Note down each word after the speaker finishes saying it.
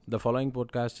The following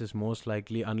podcast is most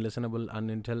likely unlistenable,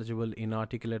 unintelligible,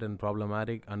 inarticulate, and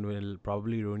problematic, and will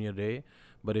probably ruin your day.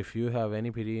 But if you have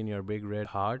any pity in your big red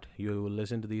heart, you will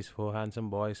listen to these four handsome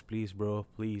boys. Please, bro,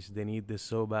 please. They need this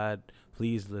so bad.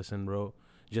 Please listen, bro.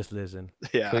 Just listen.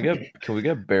 Yeah. Can we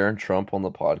get Barron Trump on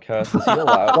the podcast? Is he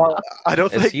allowed? Well, I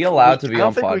don't Is think he allowed to I be don't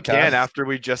on think we can podcast? after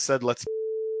we just said let's.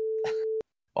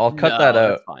 I'll cut No, that out.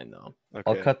 That's fine though.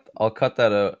 Okay. I'll cut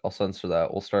that out. I'll censor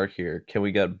that. We'll start here. Can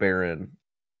we get Barron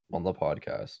on the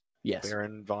podcast? Yes.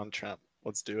 Baron Von Trump.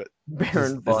 Let's do it.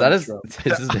 Baron Is Von that his, Trump. is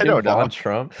his I name don't know. Von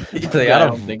Trump? Do Yeah, they I add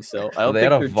don't think so. I don't they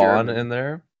think add they're a Von German. in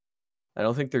there? I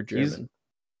don't think they're He's- German.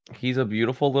 He's a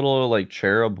beautiful little like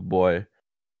cherub boy.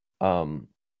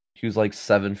 He was like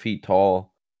 7 feet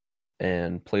tall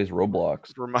and plays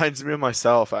Roblox. Reminds me of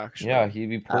myself, actually. Yeah, he'd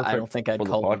be perfect I don't think I'd for the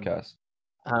call him- podcast.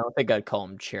 I don't think I'd call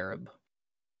him Cherub.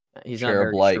 He's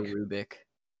Cherub-like. not very cherubic.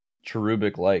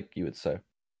 Cherubic like, you would say.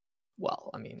 Well,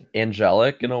 I mean,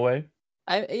 Angelic in a way.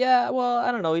 well,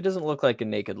 I don't know. He doesn't look like a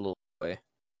naked little boy.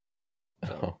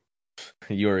 Oh,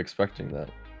 you were expecting that.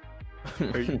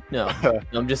 No,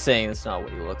 I'm just saying that's not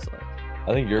what he looks like.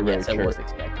 I think you're very Yes, I was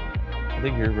expecting that. I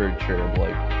think you're very cherub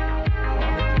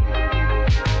like.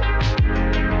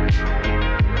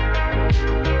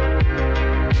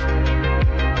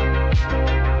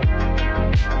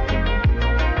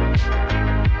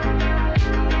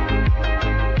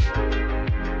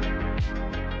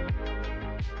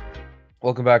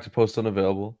 Welcome back to Post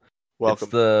Unavailable. Welcome.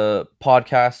 It's the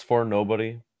podcast for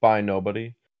nobody, by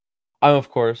nobody. I'm of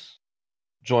course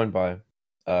joined by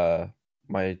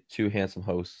my two handsome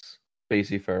hosts,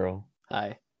 Basie Farrell.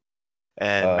 Hi.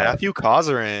 And uh, Matthew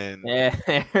Cozarin.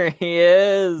 There he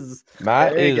is.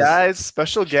 Matt Hey is guys,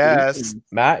 special guest.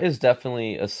 Matt is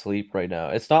definitely asleep right now.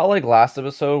 It's not like last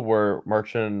episode where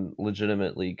Marchin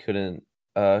legitimately couldn't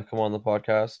come on the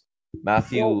podcast.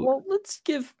 Matthew, Well, let's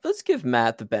give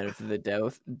Matt the benefit of the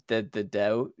doubt. The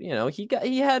doubt, you know,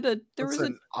 there was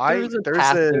Listen, a there's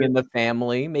passing a- in the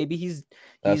family. Maybe he's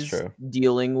That's true.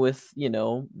 dealing with, you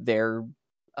know, their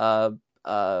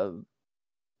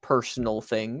personal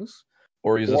things.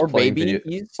 or he's Or just playing maybe video,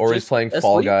 he's or he's just playing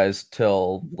Fall asleep. Guys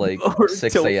till like Or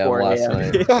 6 till a.m. 4 last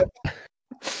a.m. night,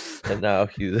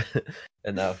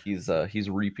 and now he's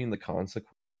reaping the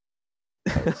consequences.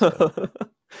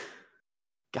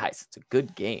 Guys, it's a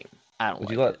good game. I don't Would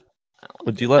like you let it. I don't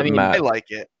Would like you it. let I mean, Matt? I like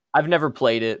it. I've never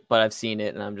played it, but I've seen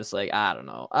it, and I'm just like, I don't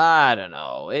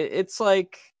know. It's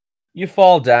like You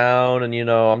fall down, and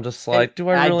I'm just And like, do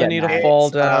I I really get need that. to fall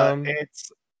It's, down? It's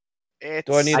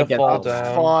Do I need I to get fall that.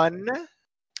 down? fun.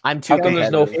 I'm too How come there's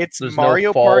no- competitive. It's there's no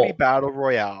Mario fall- Party Battle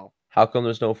Royale. How come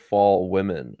there's no fall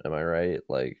women? Am I right?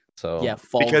 Like, so Yeah,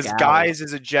 fall Because gal. guys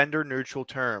is a gender neutral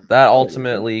term. that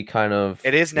ultimately kind of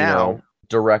It is now.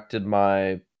 directed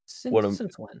my Since,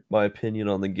 since when? opinion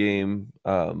on the game.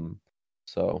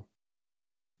 So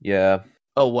yeah,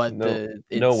 Oh, what no the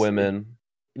no women.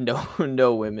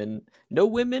 no women,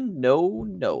 no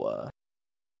Noah.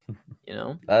 You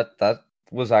know, That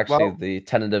was actually Well- the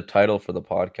tentative title for the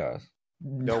podcast.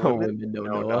 no women, women, no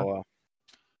No, Noah. Noah.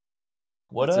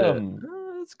 What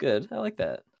That's good. I like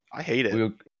that. I hate it.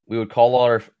 we would call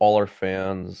all our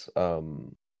fans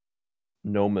Nomans.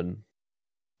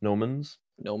 Noman.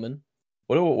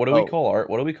 What do we Oh.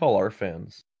 call our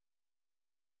fans?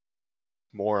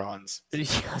 Morons. I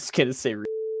was gonna say, We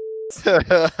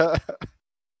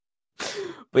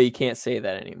but you can't say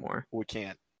that anymore.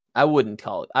 can't. I wouldn't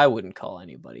call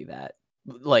anybody that.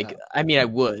 Like, No. I mean, I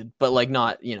would, but like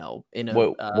not, in a.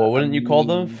 What wouldn't a you call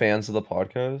them? mean- Fans of the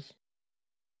podcast?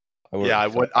 Yeah, I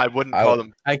wouldn't I call would-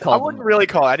 them. I I call wouldn't them. really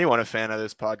call anyone a fan of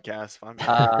this podcast. If I'm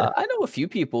I know a few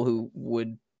people who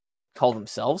would call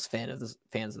themselves fans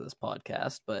of this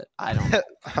podcast, but I don't.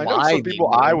 I know why some people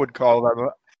they I would. would call them.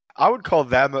 I would call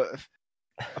them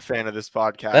a fan of this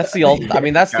podcast. That's the I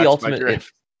mean, that's the That's my ultimate.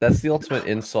 drift. That's the ultimate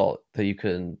insult that you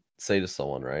can say to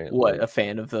someone, right? What, Like, a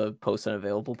fan of the Post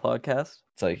Unavailable podcast?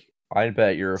 it's like, I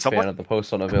bet you're a Someone- fan of the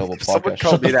Post Unavailable If someone podcast.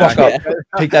 called Shut me the that, fuck up.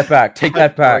 Take that back. Take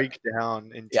that back. Break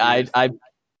down in Yeah, tears.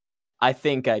 I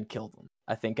think I'd kill them.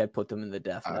 I think I'd put them in the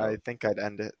death I note. think I'd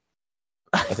end it.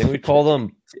 I think we call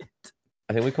them.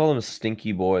 I think we call them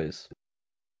stinky boys.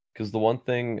 Because the one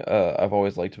thing I've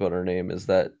always liked about our name is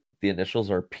that the initials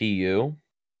are PU.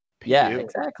 Yeah, PU.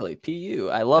 exactly. PU.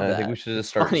 I love And that. I think we should just It's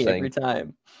start funny saying every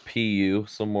time. PU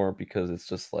some more because it's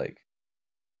just like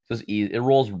just easy. It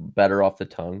rolls better off the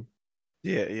tongue.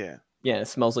 Yeah. Yeah, it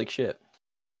smells like shit.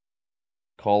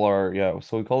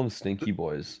 So we call them stinky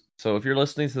boys. So if you're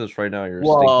listening to this right now, you're a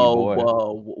stinky boy.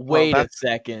 Whoa! Wait a that's-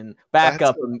 second. Back that's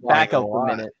up implying a a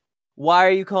lot. minute. Why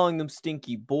are you calling them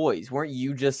stinky boys? Weren't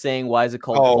you just saying why is it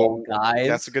called Oh, Fall Guys?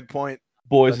 That's a good point.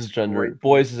 Boys That's is gender. great.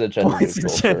 Boys is a gender Boys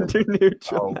neutral is term. gender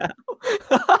neutral Oh.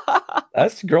 now.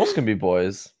 That's girls can be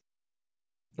boys.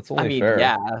 That's only I mean, fair.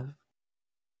 yeah,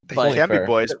 They But- can be Fair.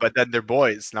 boys, but then they're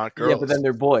boys, not girls. yeah, but then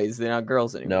they're boys. They're not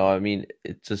girls anymore. No, I mean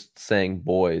it's just saying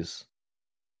boys.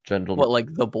 Gender. What,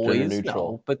 like the boys?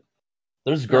 neutral. No, but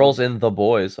There's No. girls in The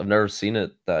Boys. I've never seen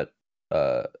it, that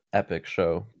epic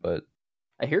show, but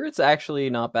I hear it's actually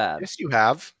not bad. Yes, you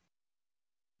have.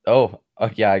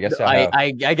 yeah, I guess I have.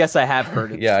 I guess I have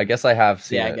heard it. Yeah, I guess I have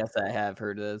seen yeah, I it. guess I have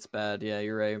heard that it's bad. Yeah,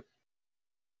 you're right.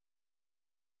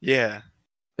 Yeah,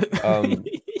 Um,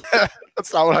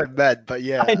 that's not what I meant, but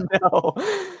yeah. I know.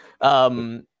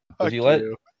 Would Fuck you let-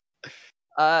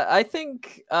 I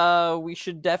think we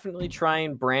should definitely try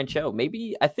and branch out.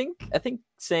 Maybe I think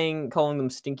calling them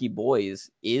stinky boys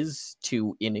is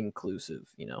too uninclusive,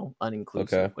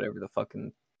 uninclusive, Okay. whatever the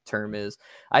fucking term is.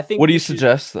 I think What do we you should-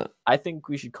 suggest then? I think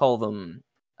we should call them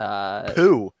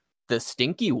Who? the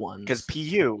stinky ones. Because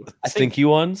PU. I think- Stinky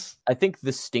ones? I think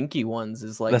the stinky ones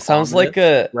is like That sounds ominous, like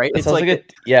a right? That It's sounds like like a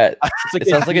yeah. it's like it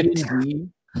sounds like a D&D.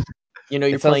 You're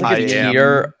It sounds playing like a I am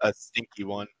tier. a stinky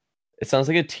one. It sounds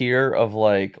like a tier of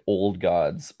like old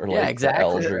gods or Yeah, like exactly, the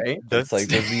Eldritch. right? It's like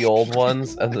there's the old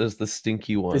ones and there's the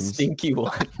stinky the ones. stinky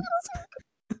ones.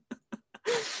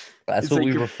 That's It's what like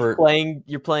we you're refer.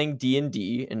 You're playing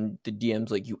D&D, and the DM's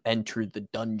like, you entered the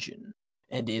dungeon,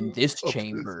 and in this Oh,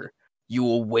 chamber you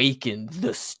awaken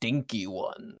the stinky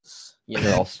ones.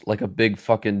 They're all like a big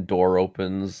fucking door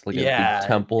opens, like a Yeah, big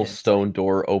temple and it's stone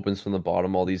door opens from the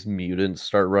bottom. All these mutants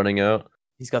start running out.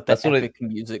 He's got that That's what I- epic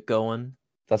music going.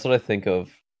 That's what I think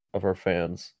of our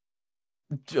fans.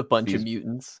 A bunch of These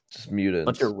mutants, Just a mutants.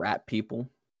 bunch of rat people.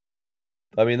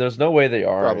 I mean, there's no way they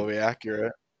are. Probably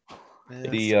accurate.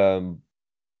 The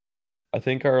I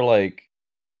think our like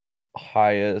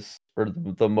highest or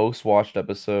the most watched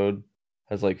episode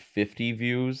has like 50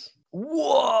 views.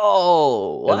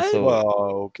 Whoa! And What? so-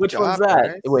 Whoa. good Which one's job, that?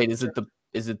 guys. Wait, is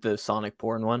it the Sonic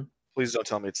porn one? Please don't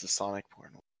tell me it's the Sonic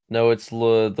porn. No, it's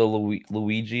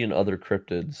Luigi and other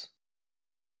cryptids.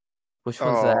 Which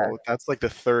one's Oh, that? that's like the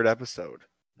third episode.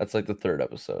 That's like the third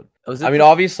episode. Oh, is it I mean, the-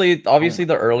 obviously my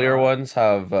the earlier God. ones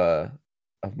have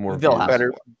more They'll views. have Better.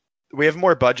 more. We have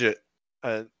more budget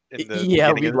in the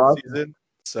Yeah, beginning we of love the season,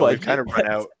 so we've kind of run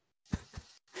budget. out.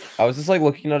 I was just like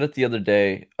looking at it the other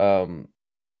day, and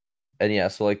yeah,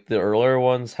 so like the earlier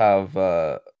ones have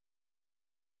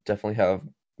definitely have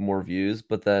more views,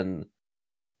 but then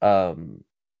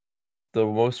the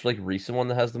most like recent one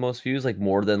that has the most views, like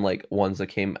more than like ones that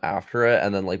came after it,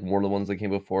 and then like more than the ones that came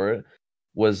before it,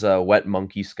 was Wet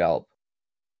Monkey Scalp,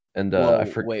 and I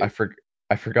Whoa, wait.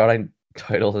 forgot I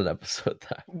titled an episode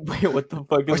that. Wait, what the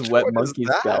fuck is Which Wet one is Monkey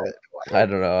that? Scalp? I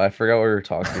don't know. I forgot what we were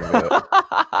talking about.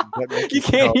 Wet Monkey You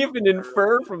can't Scalp. even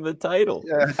infer from the title.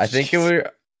 Yeah. I think we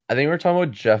were talking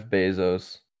about Jeff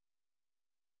Bezos.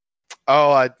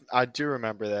 Oh, I do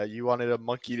remember that. You wanted a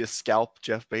monkey to scalp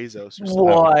Jeff Bezos or something.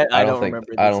 What? I I don't don't think-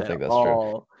 remember. I this don't at think that's true.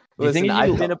 all. Do you Listen, think I've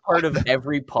you- been a part of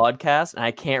every podcast, and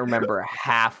I can't remember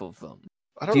half of them.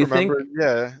 I don't Do you think- remember.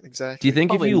 Yeah, exactly. Do you think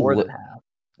Probably if you more li- than half.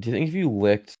 do you think if you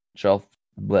licked Jeff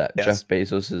Yes.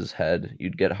 Bezos's head,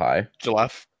 you'd get high?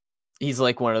 Jeff? He's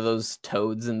like one of those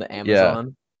toads in the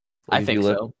Amazon. Like, I if think you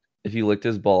lick- so. If you licked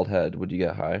his bald head, would you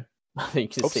get high? I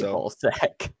think you Hope just say so. ball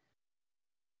sack.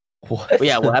 What? But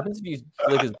yeah, what happens if you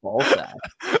flick his ball sack?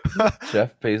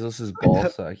 Jeff Bezos's ball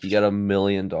sack. He got $1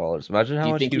 million. Imagine how Do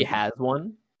you much think he has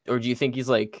one, or do you think he's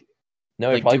like? No,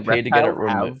 he like, probably do paid to get it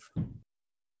reptiles removed. have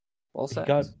ball He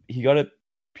sacks?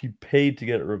 he paid to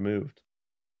get it removed.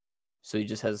 So he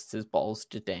just has his balls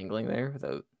just dangling there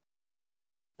without.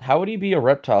 How would he be a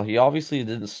reptile? He obviously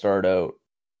didn't start out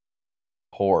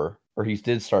poor, or he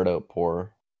did start out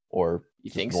poor, or You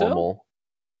just think so? normal.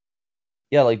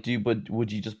 Yeah, like but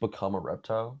would you just become a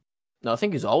reptile? No, I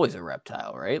think he's always a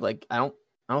reptile, right? Like I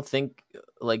don't think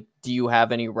like. Do you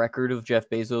have any record of Jeff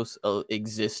Bezos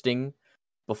existing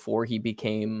before he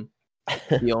became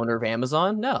the owner of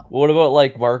Amazon? No. What about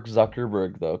like Mark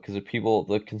Zuckerberg though? Because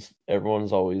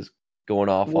everyone's always going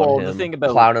off Well, on the him, thing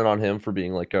about- clowning on him for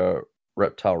being like a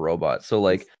reptile robot. So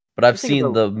like, but I've thing seen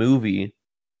about- the movie,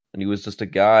 and he was just a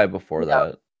guy before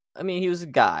Yeah. I mean, he was a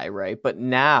guy, right? But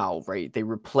now, right, they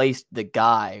replaced the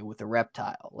guy with a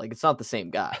reptile. Like it's not the same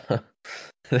guy. that.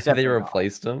 Definitely They not.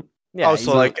 replaced him. Yeah. oh, he's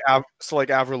so like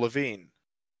Avril Lavigne.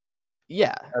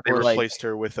 yeah, They or like replaced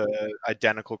her with an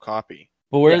identical copy.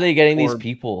 But where Yeah, are they getting these or-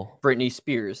 people? Britney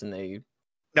Spears, and they.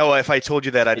 No, if I told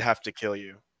you that, I'd have to kill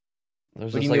you.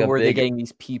 There's What do just you like mean? a Where are they big getting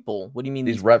these people? What do you mean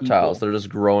these reptiles. people? They're just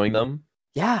growing them.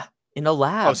 Yeah, in a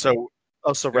lab.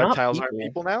 Oh, so They're not reptiles aren't people.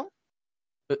 people now?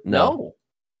 No. No.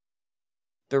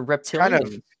 They're kind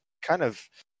reptilians. of- Kind of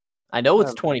I know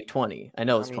it's I 2020. I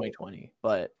know it's mean- 2020.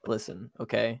 But listen,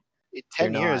 okay. In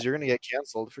 10 They're years, not. you're gonna get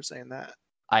canceled for saying that.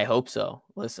 I hope so.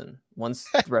 Listen, once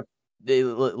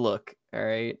look, all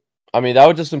right. I mean, that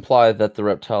would just imply that the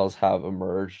reptiles have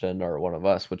emerged and are one of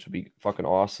us, which would be fucking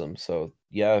awesome. So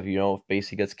yeah, if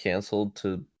Basie gets canceled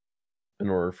in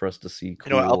order for us to see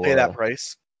cool, I'll pay that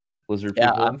price. lizard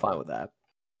Yeah, people. I'm fine with that.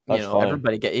 That's fine.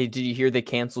 Everybody did you hear they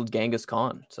canceled Genghis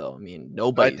Khan? So I mean,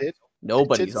 I did.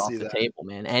 nobody's off see the that. table,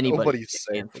 man. Anybody Nobody's can safe.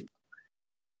 get canceled.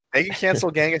 They can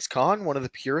cancel Genghis Khan, one of the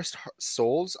purest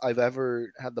souls I've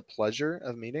ever had the pleasure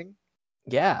of meeting.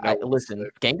 Yeah, No one's listen,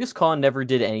 safe. Genghis Khan never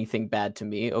did anything bad to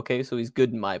me. Okay, so he's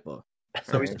good in my book.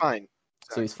 So he's Alright? fine.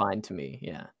 So he's fine to me.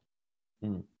 Yeah.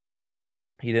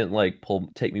 He didn't like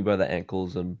take me by the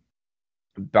ankles and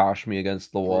bash me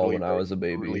against the wall when I was a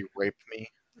baby. Brutally raped me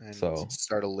and So-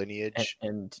 start a lineage.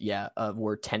 And yeah,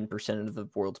 where 10% of the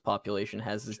world's population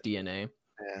has this DNA.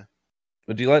 Yeah.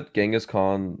 Would you let Genghis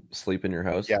Khan sleep in your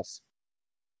house? Yes.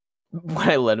 When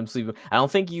I let him sleep, I don't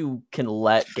think you can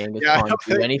let Genghis Yeah, I Khan don't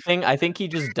do think- anything. I think he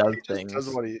just does He just things.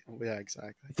 does what he. Yeah,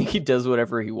 exactly. I think he does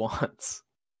whatever he wants.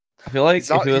 I feel like He's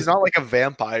not. if it was, He's not like a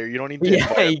vampire. You don't need to. Yeah,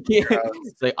 invite him he to your can't. house.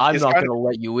 It's like I'm He's not kinda- gonna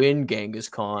let you in, Genghis He's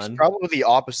Khan. probably the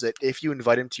opposite. If you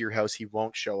invite him to your house, he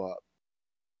won't show up.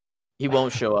 He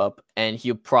won't show up, and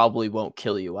he probably won't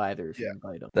kill you either if you Yeah.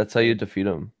 invite him. that's how you defeat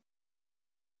him.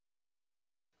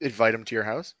 Invite him to your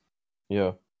house.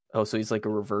 Yeah. Oh, so he's like a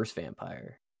reverse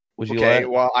vampire. Would you Okay. let?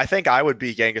 Well, I think I would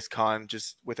be Genghis Khan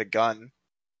just with a gun.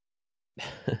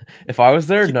 If I was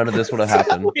there, none of this would have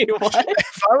happened. Wait, what?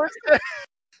 If I was there,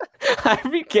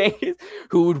 I'd be Genghis.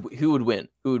 Who would win?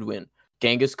 Who would win?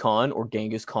 Genghis Khan or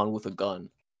Genghis Khan with a gun?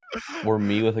 Or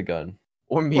me with a gun.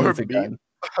 Or me Or with a me gun?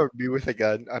 I would be with a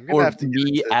gun. I'm gonna Or have to get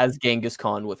me into- as Genghis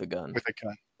Khan with a gun? with a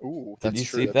gun. Ooh, Did that's you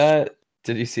true, see that's that?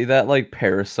 Did you see that like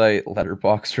Parasite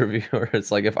letterbox review where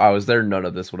it's like if I was there, none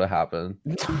of this would have happened.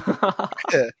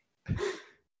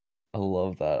 I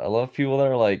love that. I love people that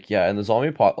are like, yeah, in the zombie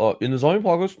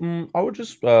apocalypse, I would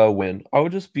just win. I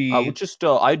would just be. I would just,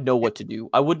 I'd know what to do.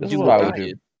 I wouldn't This do is what what I I would do.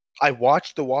 did. I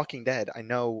watched The Walking Dead. I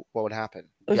know what would happen.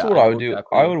 This Yeah, is what I I know would do.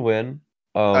 exactly. I would win.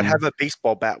 I'd have a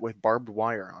baseball bat with barbed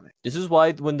wire on it. This is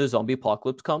why when the zombie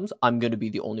apocalypse comes, I'm gonna be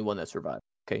the only one that survived.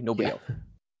 Okay, nobody Yeah. else.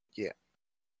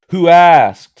 Who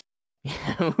asked?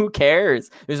 Who cares?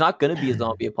 There's not gonna be a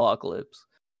zombie apocalypse.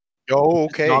 Oh,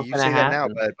 okay. not You gonna say that now,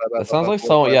 happen. but That sounds like but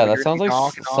someone. Yeah, when that you're sounds like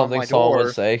knocking on something my someone door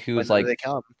would say who's whenever like. they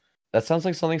come. That sounds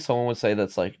like something someone would say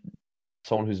that's like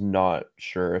someone who's not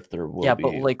sure if there will Yeah, be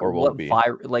but like or what won't be.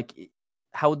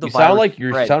 how would the You sound virus like you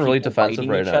spread? sound really People defensive biting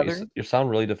right each now. other? You sound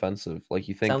really defensive. Like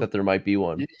you think Sounds- that there might be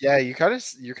one. Yeah, you're kind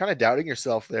of doubting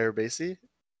yourself there, Basie.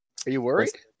 Are you worried?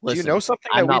 Do you know something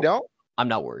that I'm we not- don't? I'm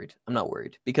not worried. I'm not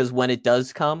worried because when it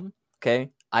does come,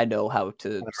 okay, I know how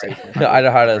to save right. myself. I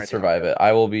know how to Right. survive it.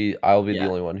 I will be Yeah. the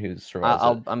only one who survives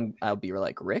it. I'll be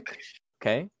like Rick,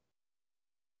 okay.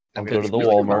 I'll I'm go gonna to be the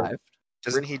really- Walmart. survived.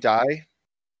 Doesn't he die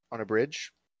on a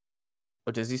bridge?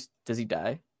 Oh, does he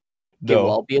die? Okay, well, No.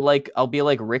 I'll be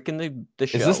like Rick in the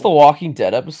show. Is this the Walking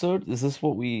Dead episode? Is this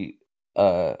what we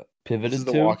This pivoted is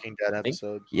the to? Walking Dead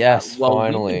episode. Yes, well, we've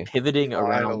finally. been pivoting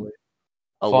around Finally.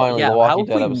 a lot. Finally, Yeah, the how Walking have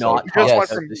Dead we episode. not We Yes. just went talked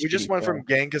from about this we just shitty went show? from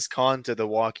Genghis Khan to the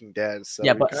Walking Dead. So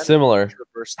Yeah, we but kinda Similar.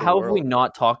 traversed the How have we world.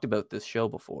 not talked about this show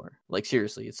before? Like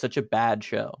seriously, it's such a bad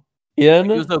show. Ian,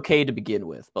 It was okay to begin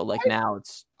with, but like now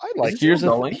it's I like. it here's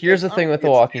still the going? here's the I thing don't with The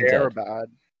think it's Walking fair or Dead. bad.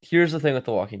 Here's the thing with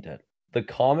The Walking Dead. The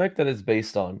comic that it's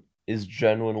based on is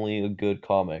genuinely a good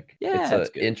comic. Yeah, it's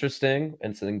good. interesting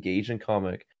and it's an engaging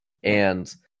comic.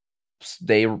 And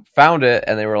they found it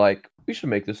and they were like, we should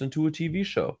make this into a TV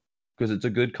show because it's a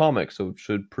good comic, so it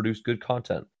should produce good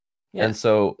content. Yeah. And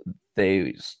so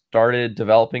they started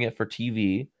developing it for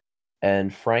TV,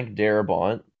 and Frank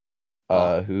Darabont,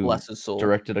 who bless his soul.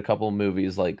 directed a couple of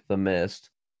movies like The Mist,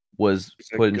 was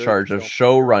It's a put in good charge of film.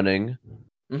 show running.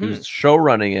 He Mhm. was show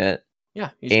running it, Yeah,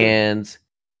 he's good. and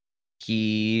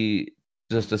he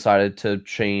just decided to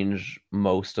change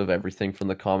most of everything from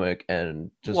the comic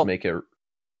and just Well- make it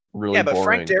really Yeah, but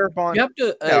boring. Frank Darabont. you have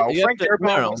to. No, you have Frank to-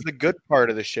 Darabont no. was the good part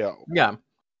of the show. Yeah,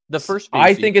 the first.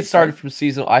 I few think it seasons, started right? from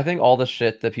season. I think all the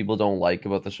shit that people don't like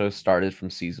about the show started from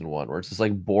season 1, where it's just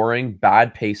like boring,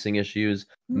 bad pacing issues,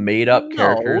 made up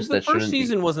characters the that first shouldn't.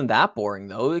 season wasn't that boring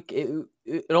though.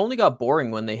 It only got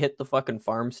boring when they hit the fucking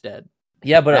farmstead.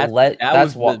 Yeah, but it led. That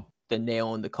That's was what. the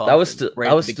nail in the coffin. That was still right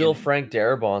that at was the still beginning. Frank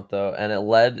Darabont though, and it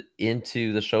led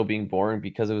into the show being boring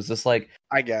because it was just like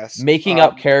I guess making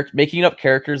up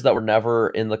characters that were never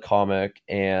in the comic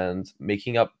and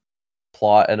making up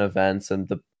plot and events and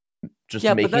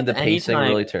Yeah, but making the that's pacing anytime-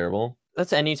 really terrible.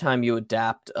 That's anytime you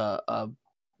adapt a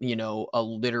a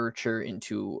literature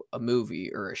into a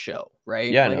movie or a show,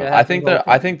 right? Yeah, Like, no, it I think happens all that the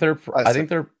I time. think they're I Listen, think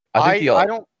they're I think I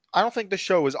the don't think the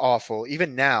show is awful.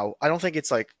 Even now, I don't think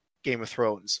it's like Game of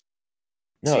Thrones.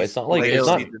 no, it's not The like latest it's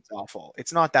not season's awful.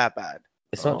 It's not that bad.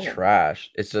 it's not Oh. trash.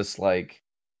 It's just like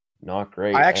not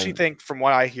great. I actually and think, from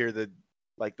what I hear, the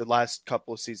last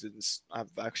couple of seasons have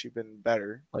actually been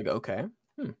better. Like, okay.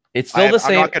 it's still the I'm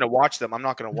same. not gonna watch them. I'm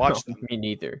not gonna watch No, them. me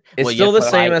neither. It's Well, you still have the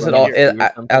to same buy as it it all on DVD or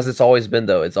as something? it's always been,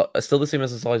 though. It's still the same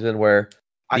as it's always been, where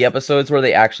I- the episodes where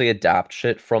they actually adapt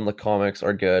shit from the comics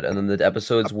are good, and then the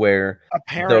episodes where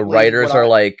Apparently, the writers what are I-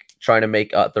 like trying to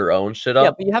make their own shit Yeah,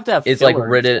 up. but you have to have It's like filler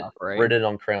and written stuff, right? written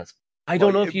on crayons. I Well,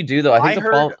 don't know if you do though. I think I the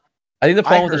problem. heard- I think the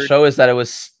problem with the heard- show is that it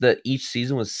was that each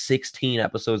season was 16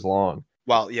 episodes long.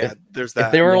 Well, yeah, there's If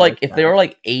that. they were Yeah, like that's if they were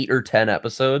like 8 or 10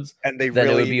 episodes, And they then it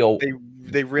would really be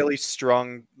they really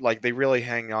they really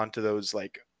hang on to those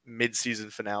like mid-season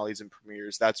finales and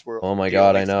premieres. That's where oh my the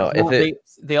god, only I know. stuff- If Well, it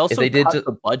they also they did cut ju-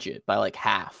 the budget by like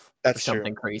half or That's true.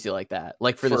 something crazy like that.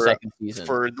 Like for the For- second season.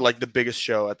 for like the biggest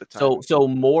show at the time. So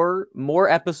more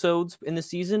episodes in the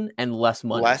season and less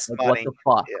money. Less like, money, What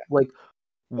the fuck? yeah. Like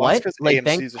Well, it's what? 'cause Like AMC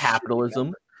thank is a shitty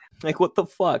capitalism. Like what the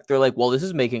fuck? They're like, well, this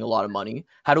is making a lot of money.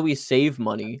 How do we save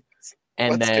money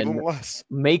and Let's give then them less.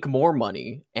 make more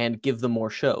money and give them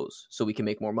more shows so we can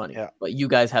make more money? Yeah. But you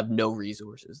guys have no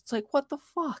resources. It's like what the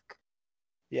fuck?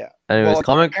 anyways, Well,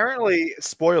 comic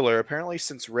apparently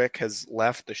since Rick has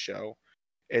left the show,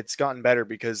 it's gotten better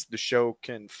because the show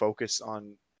can focus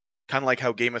on kind of like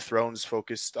how Game of Thrones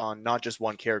focused on not just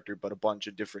one character but a bunch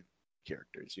of different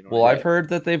characters. You know. Well, what I I've mean? heard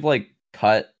that they've like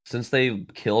cut since they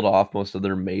killed off most of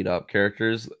their made up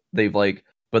characters. They've like,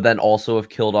 but then also have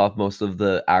killed off most of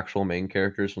the actual main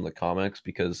characters from the comics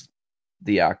because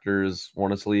the actors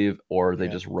wanted to leave, or they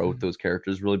Yeah. just wrote those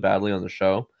characters really badly on the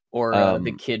show. Or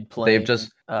the kid playing.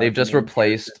 They've just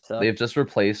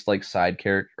replaced like side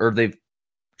character, or they've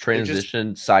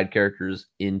transitioned side characters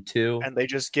into and they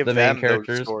just give the main them those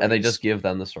characters, and they stories, just give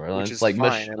them the storylines. which is Like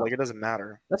fine. Like it doesn't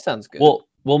matter. That sounds good. Well,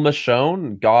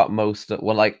 Michonne got most of,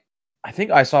 well, like I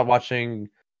think I stopped watching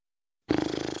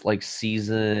like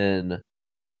season.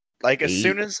 Like as 8,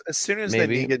 soon as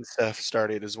maybe? the Negan stuff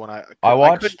started is when I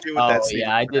watched- couldn't do with oh that season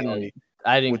yeah, I finale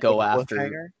didn't with go the after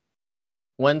cliffhanger.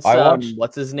 once I watched-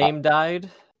 what's his name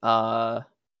died?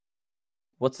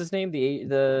 What's his name?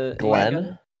 The Glenn? main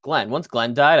guy? Glenn. Once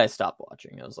Glenn died, I stopped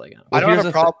watching. I was like, oh, I don't here's have a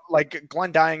the problem. Like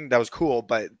Glenn dying, that was cool,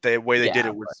 but the way they did Yeah,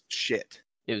 it was shit.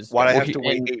 it was. Why'd I Well, have to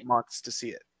wait and, 8 months to see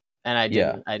it? and I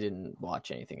Yeah. didn't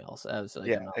watch anything else. I was like,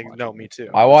 Yeah, I'm not watching no, it. me too.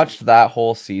 I watched that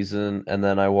whole season, and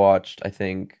then I watched, I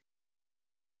think,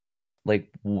 like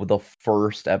the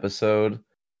first episode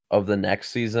of the next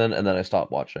season, and then I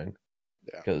stopped watching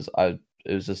Yeah. because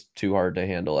it was just too hard to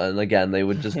handle. And again, they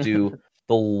would just do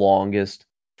the longest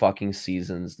fucking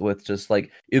seasons with just like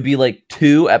it would be like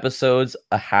 2 episodes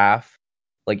a half,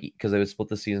 like because they would split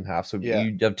the season in half. So Yeah.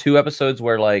 you'd have 2 episodes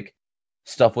where like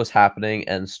stuff was happening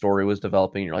and story was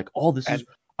developing. You're like, oh, this is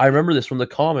I remember this from the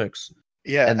comics.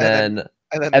 Yeah, And then the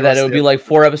and rest then it of would the be like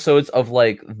 4 episodes of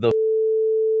like the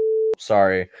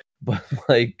sorry, but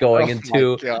like going Oh my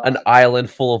into an God. island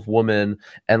full of women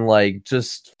and like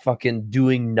just fucking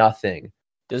doing nothing.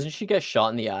 Doesn't she get shot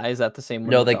in the eye? Is that the same one?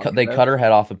 No, you're they talking they about? cut her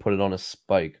head off and put it on a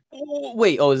spike. Oh,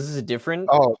 wait. Oh, is this a different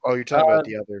Oh, you're talking about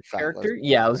the other fat character? lesbian.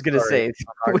 Yeah, I was gonna Sorry. say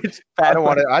Sorry. which I fat don't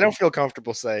want to. lesbian? I don't feel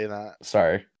comfortable saying that.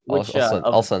 Sorry, Which,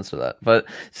 I'll censor that. But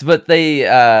they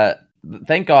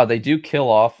thank God they do kill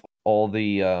off all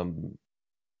the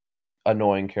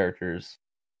annoying characters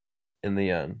in the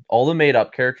end. All the made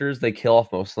up characters, they kill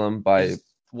off most of them by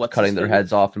What's cutting his their face?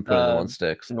 heads off and putting them on Um,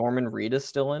 sticks. Norman Reedus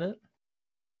still in it?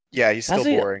 Yeah, he's That's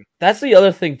still the- boring. That's the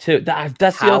other thing too. That's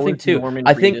the How other thing is too. Norman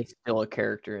I think Reedus still a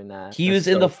character in that? he That's was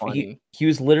in so the funny. he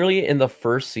was literally in the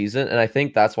first season, and I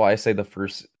think that's why I say the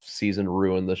first season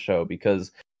ruined the show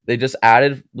because they just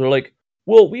added. They're like,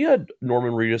 well, we had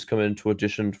Norman Reedus come in to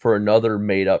audition for another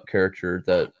made up character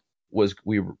that was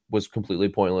completely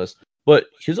pointless, but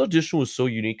his audition was so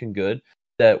unique and good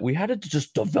that we had to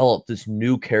just develop this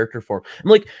new character for him. I'm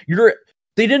like,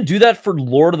 they didn't do that for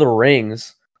Lord of the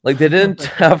Rings. Like they didn't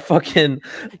have fucking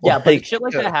Yeah, like, but shit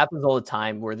like yeah. that happens all the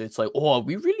time where it's like, oh,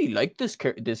 we really like this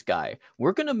guy.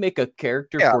 We're gonna make a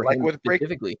character Yeah, for like him with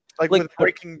specifically. Like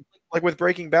Like, with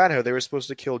Breaking Bad, how they were supposed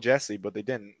to kill Jesse, but they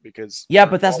didn't because yeah,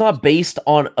 but that's not based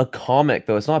on a comic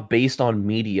though. It's not based on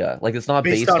media. Like it's not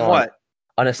based on what.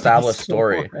 an established Based on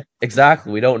story. what?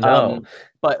 Exactly. We don't know.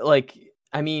 But like,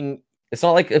 I mean, It's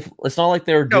not like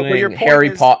they were No, but your doing point Harry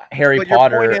is- Harry But your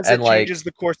Potter point is, and it like changes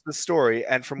the course of the story.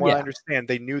 And from what I Yeah. understand,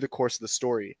 they knew the course of the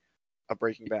story of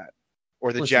Breaking Bad.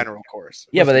 or the Listen, general course.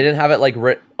 Yeah, but they Wasn't- didn't have it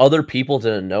like other people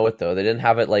didn't know it though. They didn't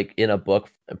have it like in a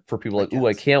book for people I like, ooh,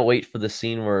 I guess. can't wait for the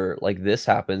scene where like this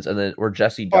happens and then where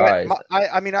Jesse But dies.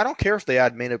 I mean, I don't care if they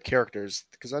add made up characters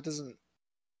because that doesn't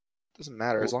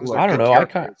matter as long as Look, they're I don't good know.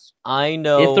 characters. I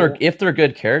know. If they're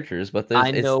good characters, but I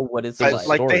it's know what it's there's a like.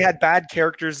 Like they story. had bad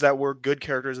characters that were good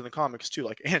characters in the comics too,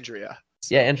 like Andrea.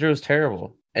 So, Yeah, Andrea was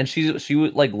terrible, and she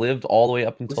would like lived all the way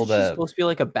up until Wasn't she the supposed to be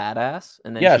like a badass?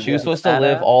 And then yeah she was wasn't a supposed to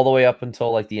live badass? all the way up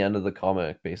until like the end of the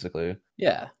comic, basically.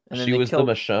 Yeah, and then She they was killed.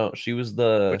 the Michonne. She was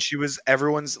the but she was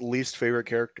everyone's least favorite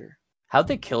character. How'd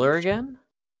they kill her again?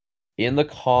 in the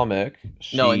comic.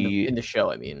 She No, in the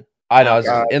show. I mean, I know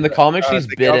Uh, in the comic she's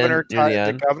the bitten governor near the the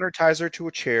end. governor ties her to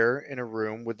a chair in a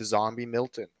room with the zombie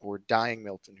Milton or dying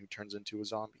Milton who turns into a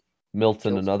zombie.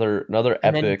 Milton, kills another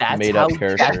and then epic that's made how up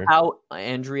character. that's how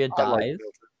Andrea I like dies.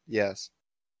 Milton. Yes.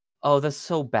 Oh, that's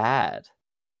so bad.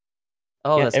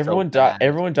 Oh, Yeah, that's everyone so bad.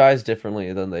 everyone dies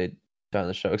differently than they die in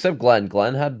the show, except Glenn.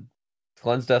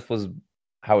 Glenn's death was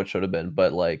how it should have been,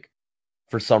 but like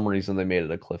for some reason they made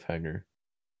it a cliffhanger,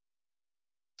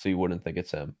 so you wouldn't think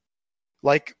it's him.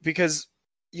 Like because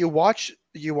you watch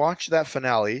that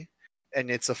finale and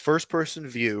it's a first person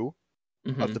view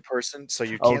of Mhm. the person so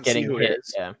you Oh, can't see getting who hit. it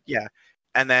is. Yeah.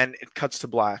 And then it cuts to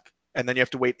black and then you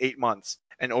have to wait 8 months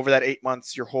and over that 8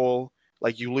 months your whole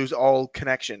like you lose all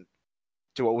connection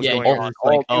to what was Yeah, going you're on. just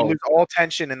like, You oh. lose all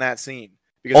tension in that scene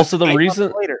because Also, it's the 8 months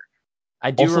reason later.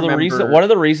 I do remember. one of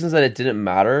the reasons that it didn't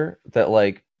matter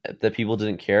that people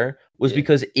didn't care was Yeah.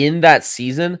 because in that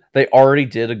season they already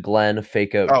did a Glenn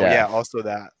fake out Oh death. yeah, also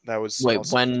that was Wait,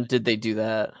 also when did they do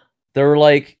that? They were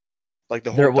like like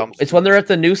the whole dumpster. it's when they're at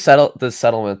the new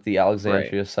settlement, the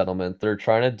Alexandria settlement. They're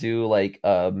trying to do like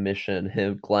a mission,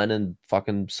 him, Glenn, and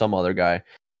fucking some other guy,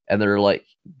 and they're like,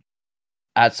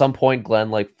 at some point, Glenn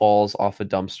like falls off a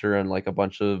dumpster, and like a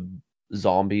bunch of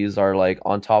zombies are like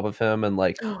on top of him, and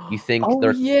like you think Oh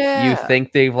yeah. you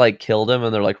think they've like killed him,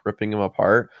 and they're like ripping him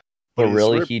apart, but he's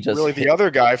really ripped- he just really hit, the other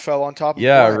guy fell on top of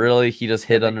yeah, Glenn. really he just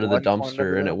hit And under then the Glenn climbed dumpster,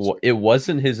 under and the dumpster. it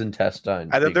wasn't his intestine.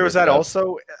 And then being there was ripped that up.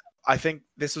 also. I think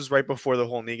this was right before the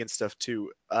whole Negan stuff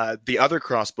too. The other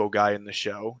crossbow guy in the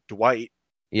show, Dwight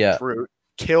Yeah,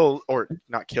 Schrute,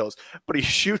 not kills, but he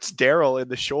shoots Daryl in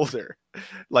the shoulder,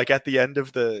 like at the end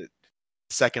of the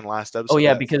second last episode. Oh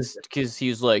yeah, That's- because he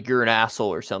was like, "You're an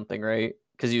asshole" or something, right?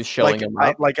 Because he was showing him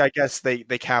up. I guess they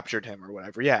captured him or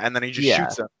whatever. Yeah, and then he just Yeah.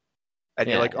 shoots him, and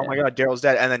Yeah, you're like, oh my god, Daryl's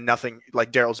dead, and then nothing.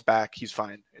 Like Daryl's back, he's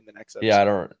fine in the next episode. yeah, I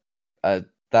don't.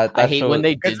 That I hate show, when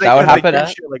they Because did that would because happen- they do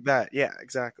shit like that. Yeah,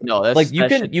 exactly. No, that's like you that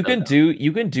shit's so dumb.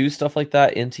 you can do stuff like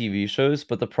that in TV shows,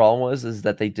 but the problem is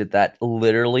that they did that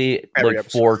literally Every like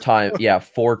episode.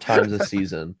 4 times a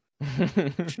season,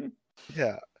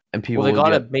 Yeah. and people Well, they would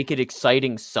gotta get make it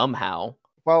exciting somehow.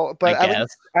 Well, but I guess.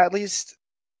 at least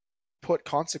put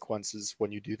consequences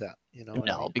when you do that. You know? what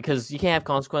I No, mean? because you can't have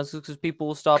consequences because people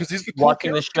will stop 'Cause he's the cool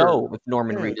watching the character. show if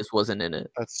Norman Yeah. Reedus wasn't in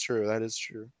it. That's true. That is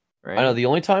true. Right? I know the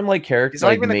only time like He's characters not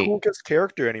like even the coolest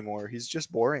character anymore. He's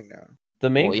just boring now. the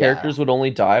main Well, yeah. characters would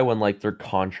only die when like their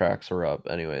contracts were up,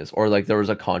 anyways, or like there was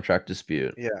a contract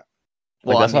dispute. Yeah. Like,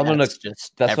 well, that's I mean, happened to- that's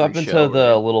just That's every what happened show, to the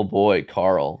right? little boy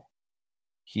Carl.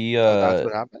 He That's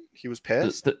what happened. He was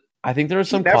pissed. I think there was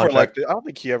He some never contract. liked it. I don't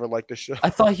think he ever liked the show.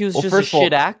 I thought he was Well, just a first of all-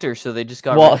 shit actor, so they just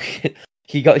got Well, rid-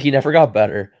 he never got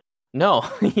better. No,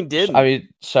 he didn't. I mean,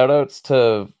 shout outs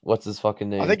to what's his fucking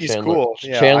name? I think he's Chandler, cool.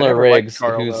 Yeah, I Chandler never liked Riggs,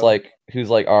 Carl, who's though.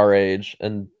 like our age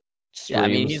and yeah, I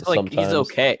mean, streams he's like sometimes. he's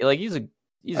okay. Like he's a I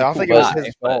a don't cool think it was guy,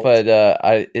 his but- fault. But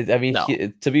I mean, No.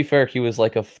 to be fair, he was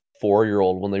like a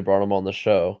 4-year-old when they brought him on the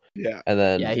show, Yeah. and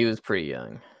then yeah, he was pretty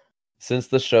young. since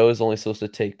the show is only supposed to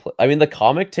take place, I mean, the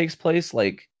comic takes place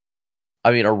like,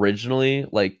 I mean, originally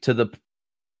like to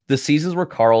the seasons where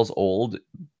Carl's old,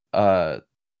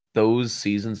 those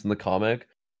seasons in the comic,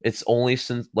 it's only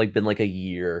since like been like a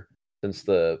year since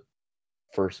the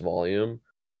first volume.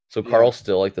 So Yeah. Carl's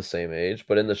still like the same age,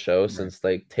 but in the show, Right. since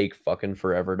they take fucking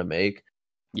forever to make,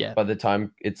 Yeah. by the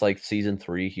time it's like season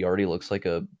 3, he already looks like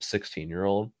a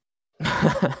 16-year-old.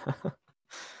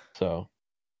 So,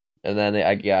 and then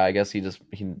I guess he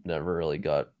never really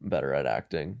got better at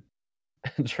acting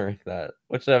during that,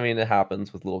 which I mean, it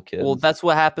happens with little kids. Well, that's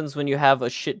what happens when you have a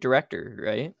shit director,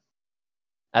 right?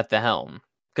 At the helm.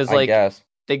 Because I like guess.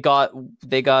 they got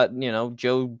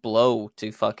Joe Blow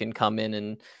to fucking come in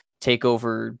and take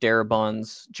over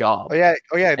Darabon's job. Oh yeah.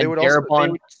 They And would also Darabont-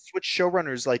 they would switch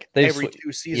showrunners like They every swi-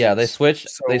 2 seasons. Yeah, they switched.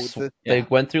 So They yeah.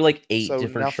 went through like 8 so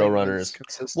different nothing was showrunners.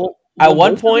 consistent. Well, At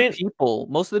one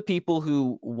most of the people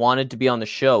who wanted to be on the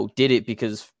show did it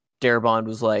because Darabont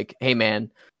was like, "Hey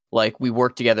man, Like, we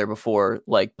worked together before.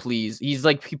 Like, please. He's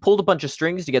like, he pulled a bunch of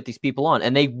strings to get these people on,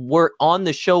 and they were on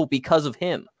the show because of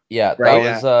him. Yeah, Right?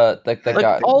 that was the And Like,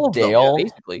 guy all of Dale, them,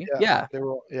 basically. Yeah, Yeah. they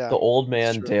were. Yeah, the old it's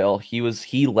man true. Dale.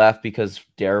 He left because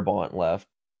Darabont left.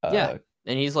 Yeah.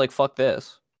 And he's like, fuck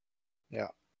this.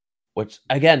 Which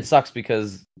again sucks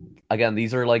because again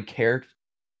these are like characters.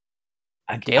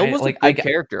 Dale was a good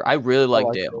character. I really liked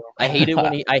like Dale. Dale.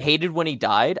 I hated when he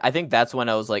died. I think that's when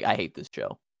I was like, I hate this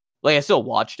show. Like, I still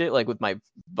watched it, like, with my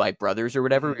brothers or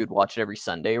whatever. Mhm. We would watch it every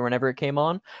Sunday or whenever it came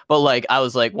on. But like, I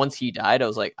was like, once he died, I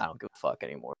was like, I don't give a fuck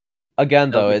anymore. Again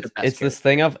That was, though, like, the best it's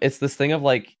this thing of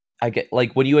like I get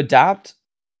like when you adapt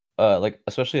like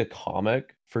especially a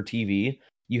comic for TV,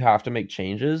 you have to make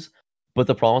changes. But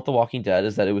the problem with The Walking Dead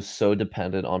is that it was so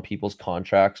dependent on people's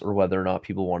contracts or whether or not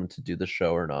people wanted to do the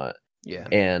show or not. Yeah.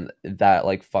 And that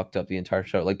like fucked up the entire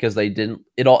show. Like, because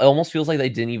it almost feels like they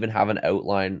didn't even have an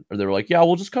outline, or they were like, yeah,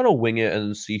 we'll just kind of wing it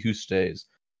and see who stays.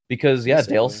 Because yeah,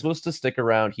 Basically. Dale's supposed to stick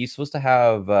around. He's supposed to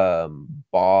have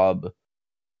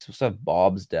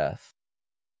Bob's death.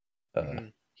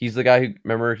 Mhm. He's the guy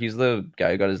who he's the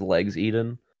guy who got his legs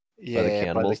eaten by the Yeah,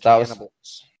 cannibals.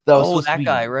 cannibals. That was Oh, supposed to that be,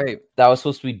 guy, right? That was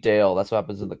supposed to be Dale. That's what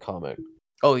happens in the comic.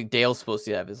 Oh, Dale's supposed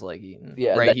to have his leg eaten.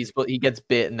 Yeah, right. He gets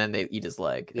bit and then they eat his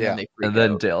leg. And Yeah. then they freak And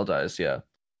then out. Dale dies. Yeah,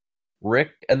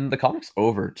 Rick, and the comic's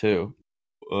over too.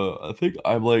 I think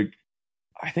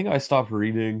I stopped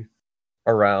reading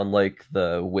around like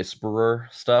the Whisperer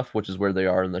stuff, which is where they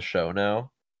are in the show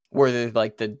now. Were they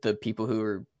like the people who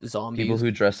are zombies? People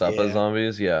who dress up as Yeah.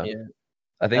 zombies. Yeah. Yeah.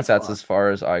 I think That's that's fun. as far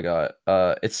as I got.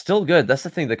 It's still good. That's the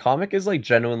thing. The comic is like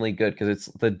genuinely good because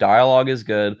the dialogue is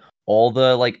good. All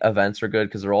the like events are good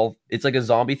because it's like a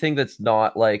zombie thing that's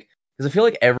not like, because I feel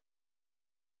like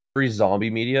every zombie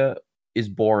media is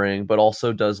boring, but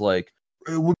also does like,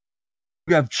 "Hey, we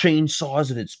have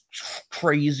chainsaws and it's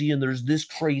crazy and there's this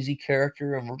crazy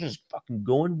character and we're just fucking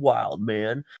going wild,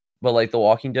 man." But like The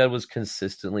Walking Dead was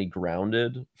consistently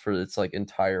grounded for its like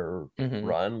entire Mhm.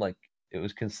 run. Like it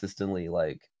was consistently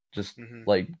like just Mhm.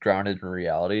 like grounded in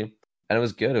reality, and it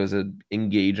was good. It was an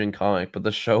engaging comic, but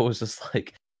the show was just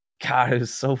like, God, it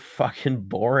was so fucking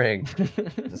boring.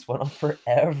 This went on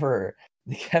forever.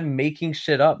 They kept making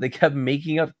shit up. They kept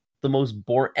making up the most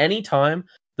boring. Anytime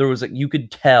there was like, you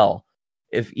could tell,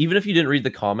 even if you didn't read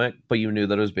the comic, but you knew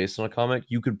that it was based on a comic,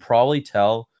 you could probably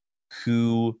tell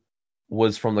who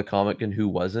was from the comic and who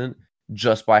wasn't,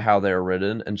 just by how they were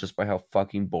written and just by how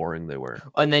fucking boring they were.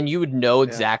 And then you would know Yeah.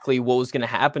 exactly what was going to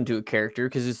happen to a character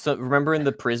because it's remember in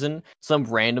the prison, some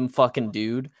random fucking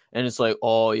dude, and it's like,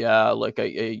 oh yeah, like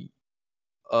I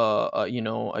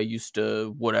used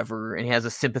to whatever, and he has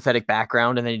a sympathetic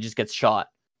background, and then he just gets shot.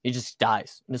 He just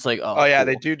dies, and it's like, Oh yeah,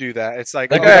 cool. they do that. It's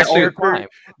like, That oh, guy this actually- character,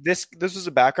 this was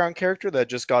a background character that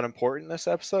just got important in this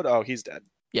episode. Oh, he's dead.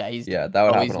 Yeah, he's Yeah, dead. that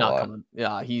would he's happen a not lot. coming.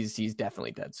 Yeah, he's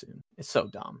definitely dead soon. It's so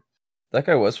dumb. That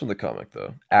guy was from the comic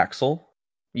though, Axel.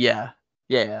 Yeah.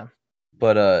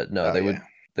 But no, Oh, they yeah.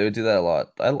 would do that a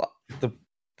lot.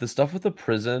 The stuff with the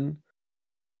prison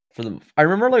for them. I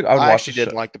remember like I would I watch actually the show.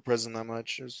 didn't like the prison that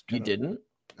much. It was You kinda- didn't?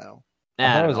 No. I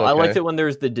thought it I was don't know. I liked okay. it when there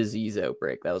was the disease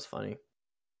outbreak. That was funny.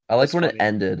 I liked That's when it funny.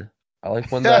 ended. I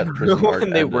like when that prison arc When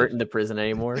they ended. weren't in the prison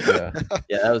anymore. Yeah.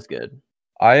 Yeah, that was good.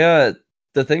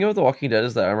 The thing about The Walking Dead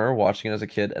is that I remember watching it as a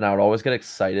kid and I would always get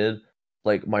excited,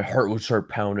 like my heart would start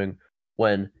pounding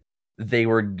when they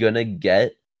were gonna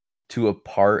get to a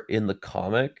part in the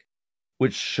comic,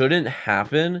 which shouldn't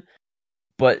happen,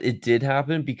 but it did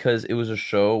happen because it was a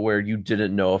show where you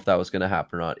didn't know if that was gonna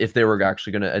happen or not, if they were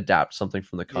actually gonna adapt something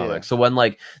from the comic. Yeah. So when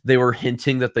like they were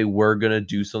hinting that they were gonna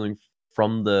do something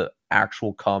from the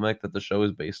actual comic that the show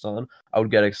is based on, I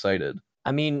would get excited.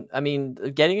 I mean,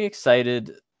 getting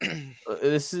excited.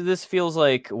 This feels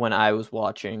like when I was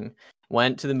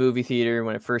went to the movie theater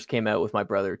when it first came out with my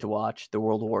brother to watch the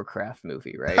World of Warcraft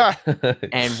movie, right?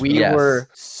 And we Yes. were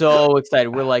so excited.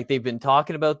 We're like, they've been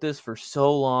talking about this for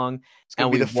so long, It's gonna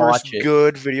and be we the first watch it.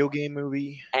 good video game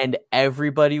movie. And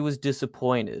everybody was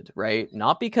disappointed, right?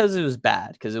 Not because it was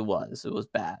bad, because it was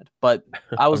bad. But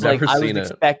I was I've like, never I was seen it.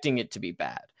 expecting it to be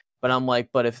bad. But I'm like,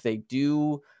 but if they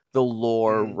do the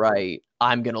lore Mm. right,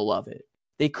 I'm gonna love it.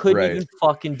 They couldn't Right. even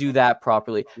fucking do that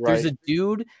properly. There's Right. a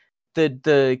dude,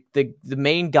 the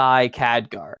main guy,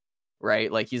 Khadgar,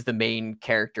 right? Like he's the main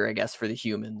character, I guess, for the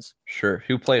humans. Sure.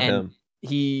 Who played And him?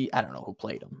 I don't know who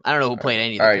played him. I don't know who played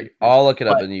any of All the right, characters. I'll look it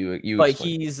up But- and you But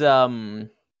explain.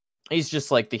 he's just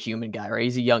like the human guy, right?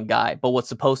 He's a young guy. But what's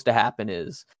supposed to happen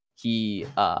is he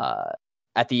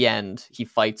at the end he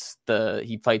fights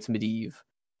Medivh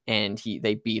and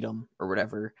they beat him or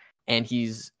whatever. And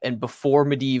before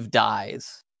Medivh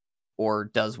dies or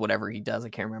does whatever he does, I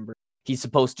can't remember. he's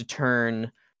supposed to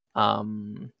turn Khadgar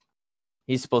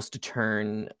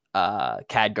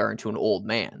into an old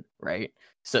man, right?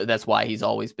 So that's why he's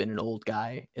always been an old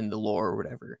guy in the lore or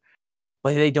whatever.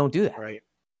 But they don't do that. Right.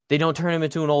 They don't turn him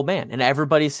into an old man, and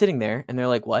everybody's sitting there, and they're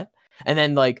like, "What?" And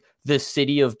then like the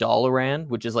city of Dalaran,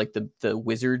 which is like the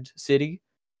wizard city,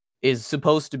 is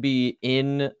supposed to be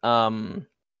in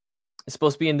it's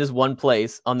supposed to be in this one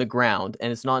place on the ground,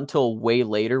 and it's not until way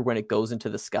later when it goes into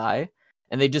the sky,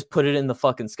 and they just put it in the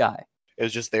fucking sky. It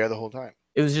was just there the whole time.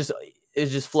 It was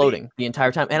just floating the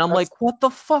entire time, and I'm like, "What the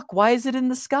fuck? Why is it in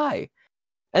the sky?"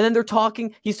 And then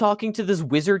he's talking to this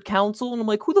wizard council, and I'm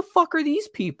like, "Who the fuck are these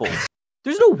people?"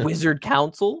 There's no wizard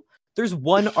council. There's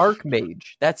one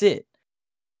archmage. That's it.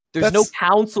 There's no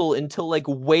council until like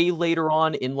way later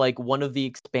on in like one of the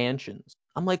expansions.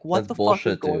 I'm like, what the fuck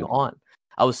is going on?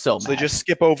 I was so mad. So they just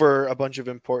skip over a bunch of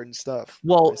important stuff.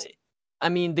 Well, I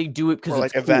mean, they do it because it's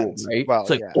like cool, events, right? well,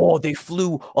 it's like, yeah. oh, they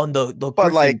flew on the But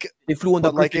Griffin. like, They flew on the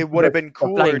but like, Griffin it would have been the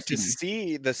flying cooler to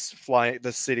city. see the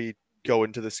city go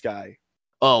into the sky.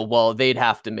 Oh, well, they'd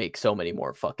have to make so many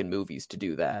more fucking movies to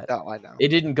do that. Oh, I know. It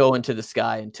didn't go into the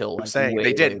sky until like I'm saying way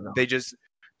they didn't. later on. They just.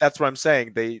 That's what I'm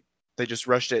saying. They just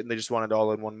rushed it and they just wanted it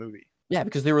all in one movie. Yeah,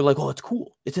 because they were like, oh, it's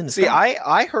cool. It's in the See, sky.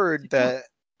 I heard that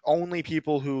only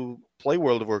people who play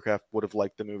World of Warcraft would have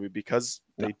liked the movie because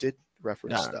they did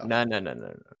reference stuff. No.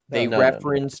 They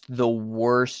referenced the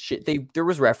worst shit. There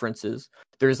was references.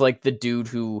 There's like the dude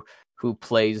who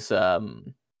plays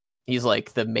he's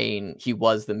like the main. He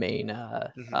was the main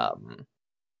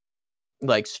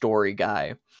like story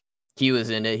guy. He was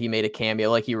in it. He made a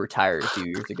cameo. Like he retired a few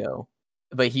years ago,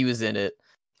 but he was in it.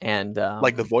 And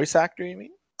like the voice actor, you mean?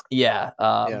 Yeah.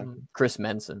 Chris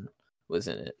Menson was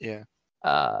in it. Yeah.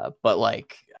 But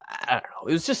like I don't know.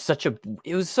 It was just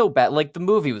it was so bad. Like the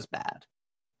movie was bad,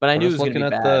 but I knew it was going to be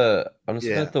bad. I'm just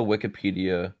looking at the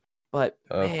Wikipedia. But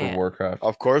for Warcraft,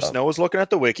 of course, Noah's looking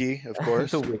at the wiki. Of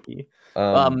course, the wiki.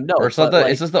 No, it's not the.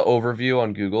 It's just the overview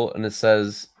on Google, and it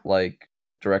says like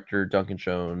director Duncan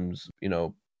Jones.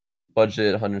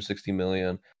 Budget 160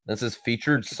 million. And it says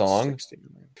featured song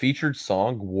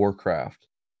Warcraft.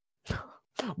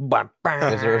 Was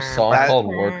there a song called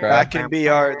Warcraft?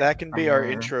 That can be our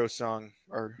intro song.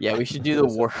 Yeah, we should do the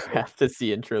Warcraft as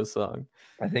the intro song.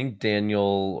 I think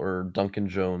Daniel or Duncan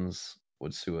Jones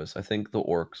would sue us. I think the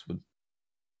orcs would.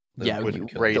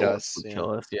 Would raid us.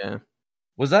 Kill us. Yeah.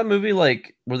 Was that movie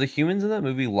like? Were the humans in that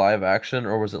movie live action,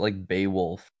 or was it like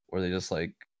Beowulf, where they just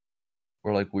like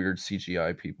were like weird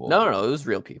CGI people? No. It was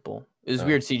real people. It was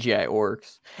weird CGI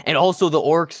orcs, and also the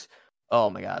orcs. Oh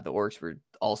my god, the orcs were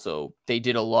also. They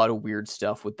did a lot of weird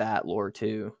stuff with that lore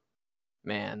too.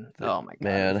 Man, oh my god,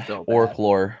 man, so orc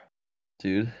lore,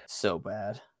 dude, so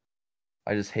bad.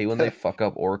 I just hate when they fuck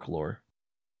up orc lore.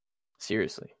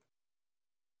 Seriously.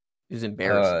 It was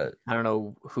embarrassing. I don't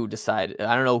know who decided.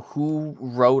 I don't know who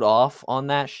wrote off on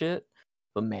that shit,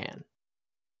 but man.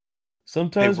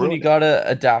 Sometimes when you gotta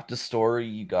adapt a story,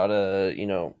 you gotta,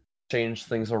 change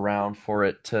things around for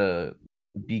it to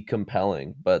be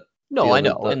compelling. But no, I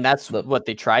know, and that's what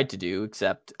they tried to do.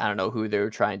 Except I don't know who they were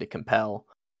trying to compel.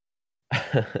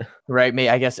 Right?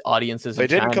 I guess audiences. They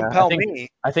didn't compel me.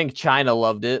 I think China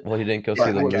loved it. Well, he didn't go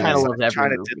see the movie. China loved every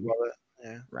China movie. did love it.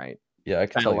 Yeah. Right. Yeah, I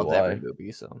can tell you why. Every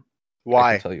movie, so.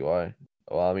 Why? I can tell you why.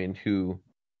 Well, I mean, who?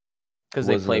 Because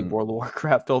they play World of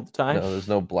Warcraft all the time. No, there's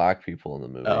no black people in the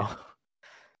movie. Oh.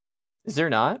 Is there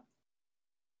not?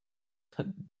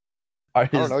 I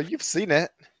don't know. You've seen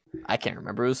it. I can't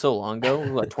remember. It was so long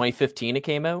ago. What, 2015 it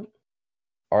came out?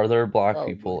 Are there black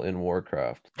people in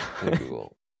Warcraft? In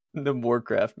Google. The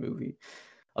Warcraft movie.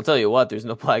 I'll tell you what, there's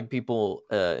no black people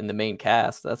in the main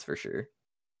cast, that's for sure.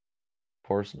 Of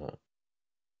course not.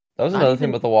 That was another thing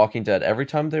about The Walking Dead. Every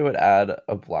time they would add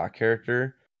a black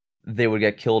character, they would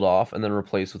get killed off and then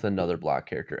replaced with another black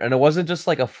character. And it wasn't just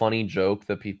like a funny joke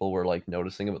that people were like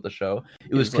noticing about the show.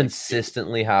 It was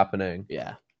consistently happening.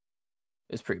 Yeah.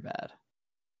 It's pretty bad.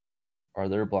 Are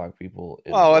there black people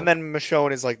in and then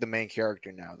Michonne is like the main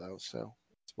character now though, so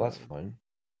that's fine.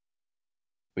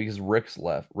 Because Rick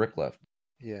left.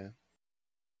 Yeah.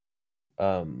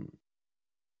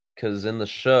 Because in the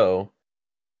show,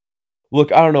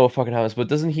 look, I don't know what fucking happens, but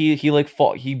doesn't he like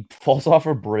fall? He falls off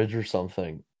a bridge or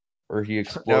something, or he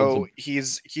explodes. No,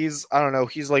 he's I don't know.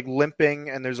 He's like limping,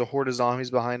 and there's a horde of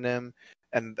zombies behind him,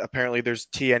 and apparently there's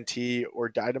TNT or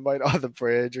dynamite on the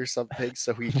bridge or something.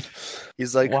 So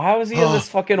he's like, well, how is he in this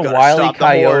fucking Wile E.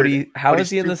 Coyote? How is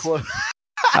he in this?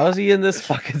 How is he in this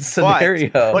fucking scenario?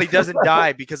 But he doesn't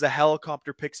die because a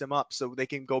helicopter picks him up, so they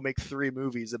can go make 3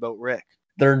 movies about Rick.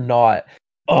 They're not.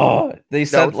 Oh, they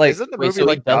said like isn't the movie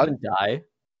like doesn't die?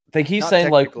 They keep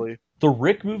saying like the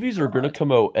Rick movies are gonna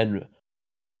come out, and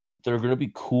they're gonna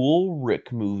be cool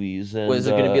Rick movies. And Was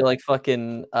it going to be like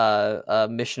fucking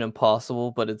Mission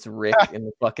Impossible, but it's Rick in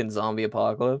the fucking zombie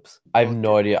apocalypse? I have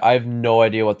no idea. I have no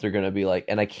idea what they're gonna be like,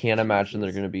 and I can't imagine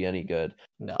they're gonna be any good.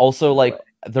 No. Also, no like way.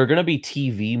 they're gonna be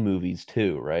TV movies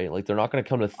too, right? Like they're not gonna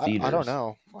come to theaters. I don't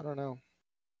know.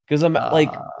 Because I'm like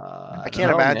I don't can't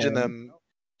know, imagine man. them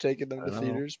taking them I to don't know.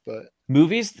 theaters, but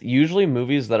movies, usually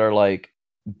movies that are like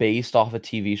based off a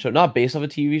TV show, not based off a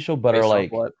TV show, but Based are off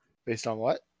like what? based on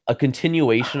what? a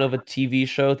continuation of a TV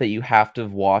show that you have to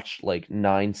watch like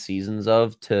 9 seasons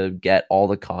of to get all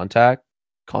the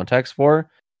context for,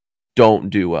 don't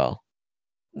do well.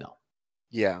 No,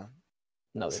 Yeah,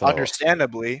 no. they So- don't.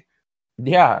 understandably,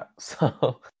 Yeah,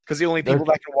 so because the only They're-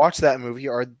 people that can watch that movie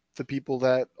are the people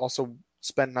that also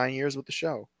spent 9 years with the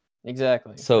show.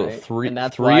 Exactly. So right? three- and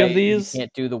that's three why of these- you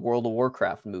can't do the World of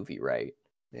Warcraft movie, right?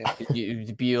 Yeah.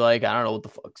 You'd be like, I don't know what the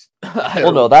fuck's.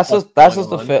 well, no, that's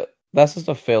just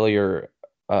a failure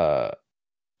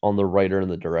on the writer and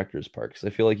the director's part, because I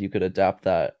feel like you could adapt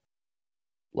that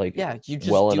like Yeah, you just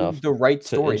well do enough the right to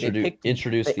story. They picked,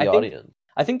 introduce I the think- audience.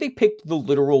 I think they picked the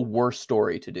literal worst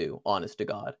story to do, honest to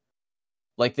God.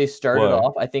 Like they started Why?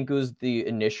 off, I think it was the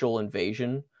initial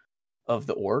invasion of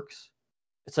the orcs.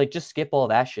 It's like just skip all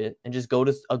that shit and just go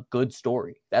to a good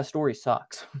story. That story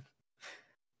sucks.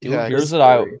 Do a Yeah, good Here's what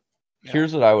I story. Yeah.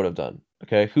 here's what I would have done.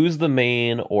 Okay, who's the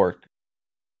main orc?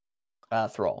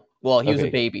 Thrall. Well, he was a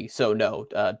Okay. baby, so no.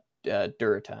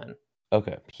 Duratan.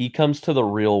 Okay, he comes to the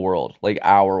real world, like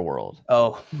our world.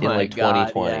 Oh my like, God,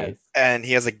 2020. yes. And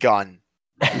he has a gun.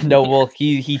 No, well,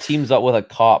 he teams up with a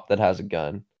cop that has a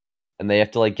gun, and they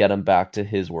have to like get him back to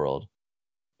his world.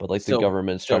 But like the So-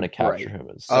 government's so trying to capture Bright. him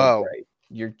and So stuff. Oh. Bright.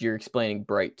 You're explaining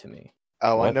Bright to me.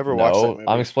 Oh, I What? never watched that No, movie.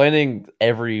 I'm explaining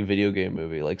every video game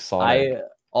movie, like Sonic. I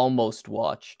almost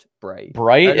watched Bright.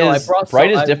 Bright No, I is brought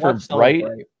Bright some- is I different. watched Sonic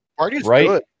Bright, Party's Bright.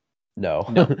 good. No,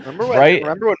 No. Remember when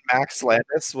Bright. Max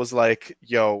Landis was like,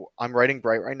 "Yo, I'm writing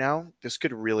Bright right now. This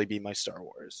could really be my Star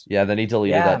Wars." Yeah, then he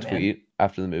deleted Yeah, that man. tweet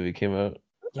after the movie came out.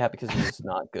 Yeah, because it was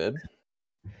not good.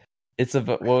 It's a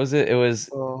what was it? It was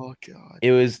Oh god.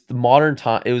 the modern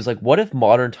time. It was like, what if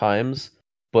modern times,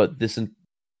 but this in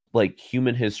like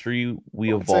human history, we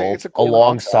Well, evolved it's a cool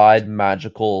alongside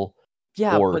magical.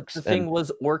 Yeah, but Orcs the thing and-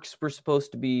 was, orcs were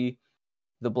supposed to be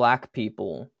the black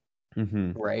people,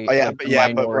 Mhm. right? Oh yeah, Like, but the yeah,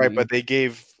 but right, minority. but they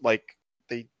gave like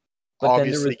they But then there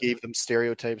obviously was- gave them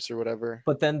stereotypes or whatever.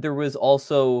 But then there was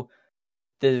also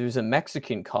there's a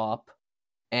Mexican cop,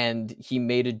 and he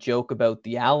made a joke about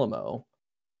the Alamo.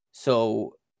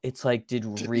 So it's like, did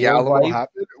Did the real Alamo life?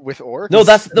 happen with orcs? No,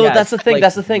 that's the thing. like,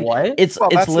 that's the thing. What? It's well,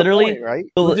 that's it's the literally point, right?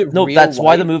 Was it no. real That's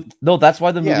why the life? move. No, that's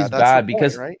why the Yeah, movie's that's the bad point,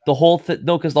 because right? the whole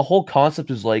no, because the whole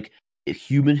concept is like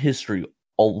human history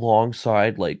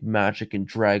alongside like magic and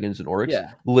dragons and orcs.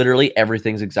 Yeah, Literally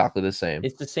everything's exactly the same.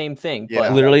 it's the same thing. Yeah.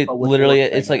 But, literally, but with literally,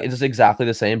 orcs, I it's like guess. it's exactly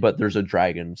the same, but there's a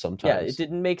dragon sometimes. Yeah, it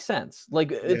didn't make sense.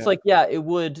 Like it's Yeah. like, yeah, it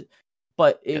would,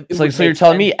 but it It's would like, so you're make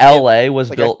telling me sense if- LA was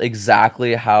like, built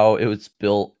exactly how it was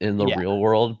built in the Yeah. real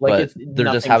world, Like, but it's- there just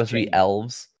nothing's happens to be changed.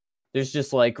 elves. There's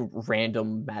just like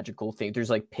random magical things. There's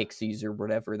like pixies or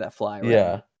whatever that fly around.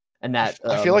 Yeah. And that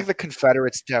I feel like the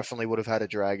Confederates definitely would have had a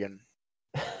dragon.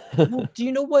 well, do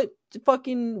you know what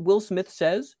fucking Will Smith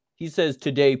says? He says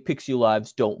today pixie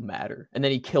lives don't matter, and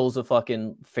then he kills a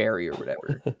fucking fairy or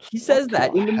whatever. He says What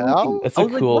that the in the hell? movie. It's I a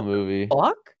was like, cool what the movie.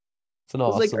 fuck? It's an I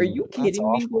was awesome. like, are you movie.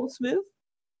 kidding me, awful. Will Smith?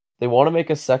 They want to make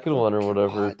a second one or Oh,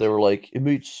 whatever. God. They were like, it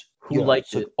makes Who liked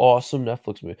it's an it? awesome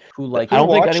Netflix movie. Who like I don't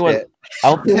Who think watched anyone. it?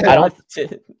 I don't. Who I don't. watched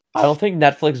it? I don't think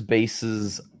Netflix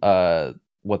bases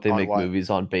what they On make what? movies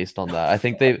on based on that. I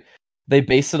think they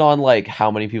base it on like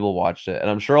how many people watched it, and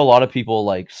I'm sure a lot of people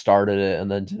like started it and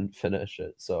then didn't finish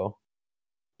it. So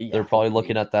Yeah, they're probably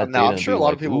looking at that. No, data I'm and sure a being lot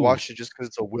like, of people "Ooh." watched it just because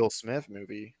it's a Will Smith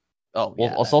movie. Oh, Well,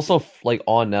 yeah, it's that also too. like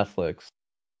on Netflix,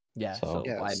 Yeah, so-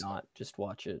 so why Yes. not just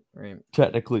watch it, right?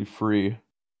 technically free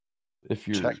if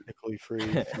you're Technically free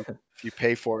if you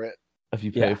pay for it. if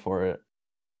you pay Yeah. for it.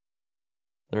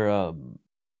 They're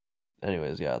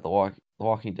anyways, yeah, The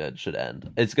Walking Dead should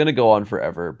end. It's gonna go on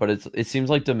forever, but it seems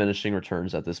like diminishing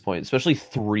returns at this point, especially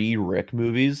 3 Rick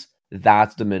movies.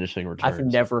 That's diminishing returns. I've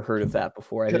never heard of that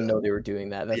before. I didn't know they were doing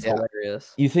that. That's Yeah.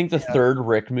 hilarious. You think the Yeah. third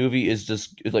Rick movie is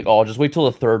just it's like, oh, just wait till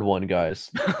the third one,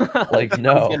 guys. Like,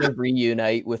 no. He's gonna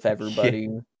reunite with everybody.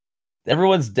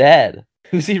 Everyone's dead.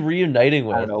 Who's he reuniting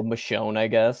with? I don't know, Michonne, I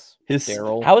guess. His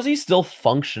Daryl. How is he still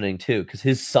functioning too? Because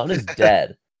his son is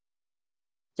dead.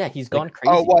 Yeah, he's Like, gone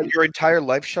crazy. Oh, what? dude. Your entire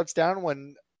life shuts down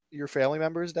when your family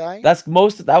members dying? That was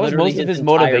Literally most of his his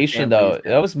entire motivation, family though. is That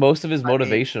dead. was most of his I mean,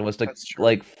 motivation was to that's true.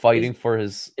 like fighting for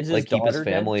Is his like keep his daughter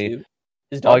dead family. too?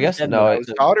 His Oh, I daughter's guess dead in no. the No, It, his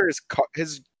episode. daughter is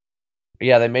his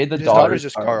yeah, they made the his daughter. daughter's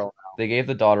just Carl. They gave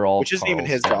the daughter all Which of isn't even Carl's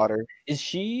his stuff. daughter. Is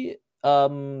she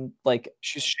like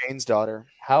She's Shane's daughter.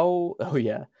 how? Oh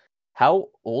yeah, how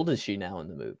old is she now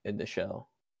in the show?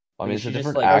 I Like, mean, is it's a she just,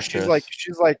 different like- No,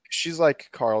 actress. she's like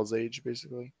Carl's age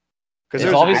basically. Because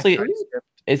It's obviously-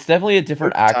 It's definitely a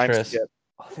different There's a time actress. skip.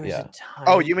 Oh, there was Yeah. a time.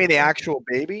 Oh, you mean the actual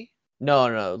baby?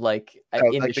 No, like No,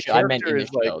 in like the the show. I meant in character the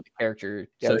is, like- show. The character.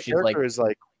 Yeah, so the she's like character is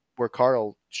like where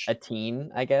Carl a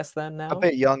teen, I guess. Then now a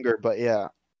bit younger, but yeah,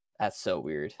 that's so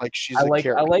weird. like she's I a like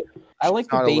character. I She's like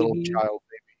the not a little baby. child.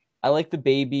 I like the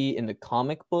baby in the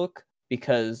comic book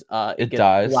because It gets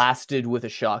dies. blasted with a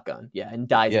shotgun. Yeah, and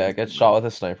dies. Yeah, it gets instantly. shot with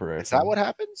a sniper rifle. Is that what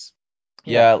happens?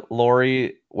 Yeah,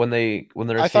 Lori when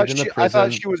they're I thought escaping the she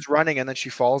prison. was running and then she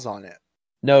falls on it.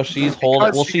 No, she's holding.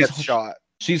 Because Well, she gets shot.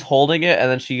 she's holding it, and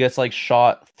then she gets like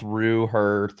shot through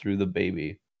the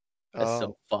baby, That's Oh.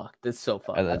 so fucked. That's so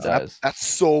fucked. and then That- dies. That's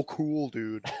so cool,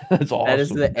 dude. That's awesome. That is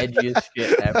the edgiest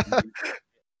shit ever. dude.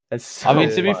 That's so I mean,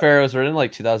 to be fucked. fair, it was written in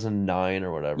like 2009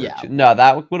 or whatever. Yeah, No,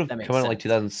 that would have that makes come out in like sense.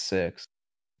 2006.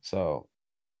 So,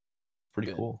 pretty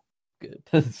Good. cool. Good.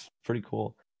 It's pretty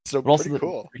cool. So But also pretty the-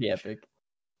 cool. Pretty epic.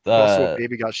 Also, a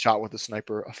baby got shot with a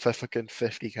sniper, a fucking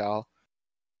 50 cal.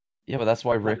 Yeah, but that's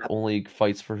why Rick only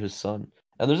fights for his son.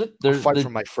 And I'll there's fight for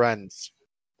my friends.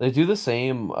 they do the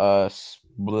same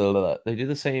they do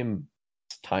the same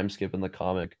time skip in the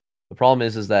comic. The problem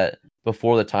is that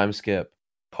before the time skip,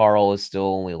 Carl is still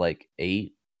only like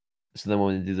 8. So then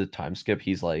when they do the time skip,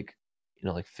 he's like,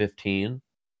 like 15.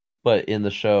 But in the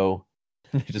show,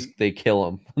 they kill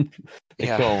him. They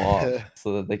Yeah. kill him off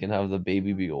so that they can have the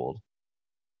baby be old.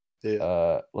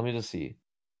 Yeah. Let me just see.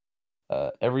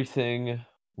 Everything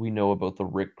we know about the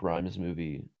Rick Grimes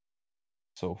movie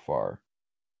so far.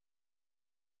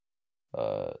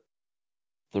 The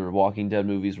Walking Dead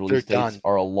movies release They're dates done.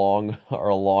 are a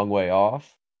long way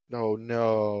off. No.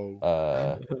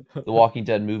 The Walking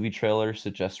Dead movie trailer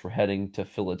suggests we're heading to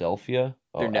Philadelphia.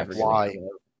 They're Oh, never excellent. Why? gonna come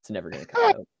out. It's never gonna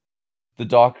come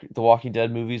out. The Walking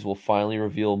Dead movies will finally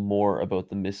reveal more about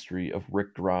the mystery of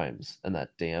Rick Grimes and that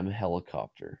damn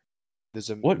helicopter. There's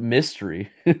a What mystery?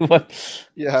 What?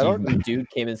 Yeah, I don't Some know. dude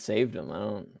came and saved him. I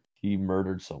don't. He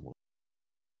murdered someone.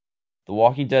 The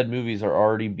Walking Dead movies are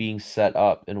already being set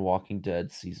up in Walking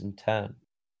Dead season 10.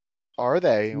 Are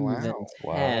they? Season Wow.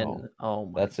 10. Wow. Oh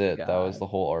my That's it. God. That was the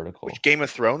whole article. Which Game of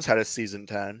Thrones had a season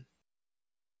 10?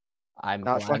 I'm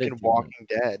Not glad it fucking didn't. Walking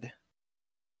Dead.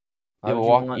 Why Yeah, would but you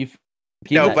walk, want- you've,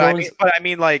 Game No, of but Thrones, I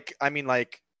mean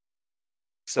like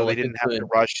so Oh, like they a didn't have to good-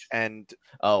 rush and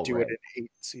Oh, do right. it in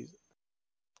 8 seasons.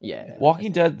 Yeah.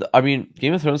 Walking Dead, I mean,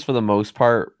 Game of Thrones for the most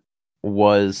part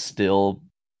was still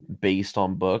based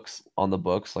on the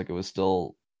books. Like it was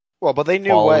still, Well, but they knew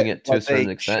Following what, it to a what certain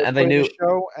they extent, should and they put in knew- the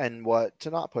show and what to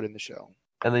not put in the show.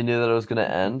 and they knew that it was going to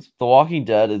end. The Walking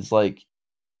Dead is like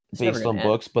It's never based gonna on end.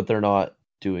 books, but they're not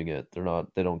doing it. They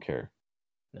don't care.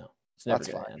 No, it's never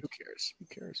That's gonna fine. end. Who cares? Who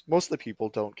cares? Most of the people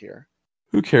don't care.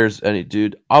 Who cares, any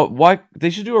dude? Why they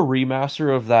should do a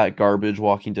remaster of that garbage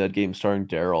Walking Dead game starring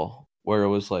Daryl, where it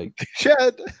was like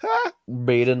Shed.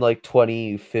 made in like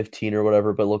 2015 or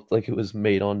whatever, but looked like it was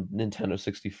made on Nintendo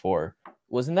 64.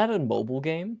 Wasn't that a mobile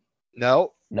game?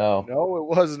 No, No, no, it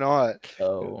was not. It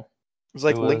Oh, was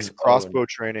like It Link's was- crossbow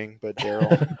training, but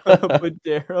Daryl. but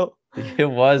Daryl. it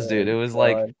was, dude. It was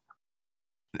like, God.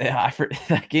 yeah,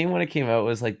 that game when it came out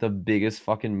was like the biggest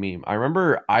fucking meme. I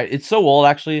remember, it's so old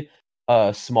actually.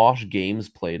 Smosh Games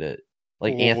played it.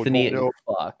 Like Oh, Anthony, no.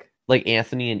 Fuck. like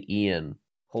Anthony and Ian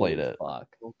played Holy it fuck.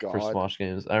 Oh for god. Smosh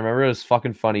Games. I remember it was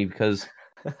fucking funny because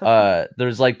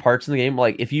there's like parts in the game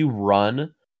like if you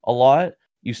run a lot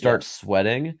you start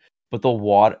sweating, but the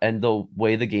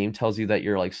way the game tells you that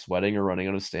you're like sweating or running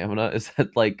out of stamina is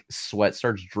that like sweat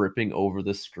starts dripping over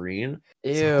the screen.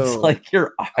 Ew. So it's like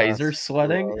your eyes That's are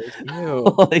sweating. gross. Ew.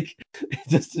 Like it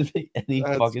doesn't make any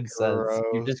That's fucking sense.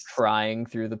 You're just gross. crying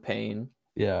through the pain.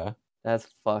 Yeah, That's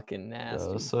fucking that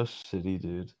nasty. was so shitty,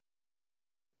 dude.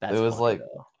 That's it was funny, like-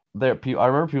 though. I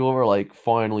remember people were like,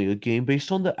 finally a game based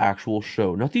on the actual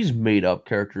show, not these made up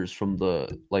characters from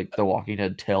the Walking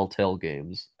Dead Telltale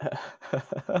games.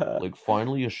 Like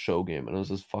finally a show game, and it was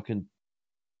just fucking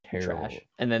terrible. trash.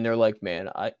 And then they're like, man,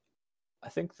 I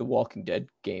think the Walking Dead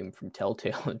game from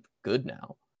Telltale is good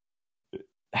now.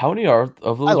 How many of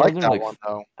those I like are there? that Like one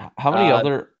though. how many Uh,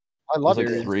 other? I Was love it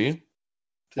it. 3? I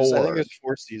think 4. there's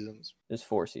 4 seasons. There's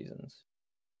 4 seasons.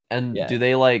 And yeah. do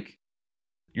they like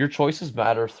your choices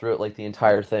matter throughout like the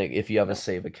entire thing if you have a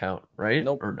save account, right?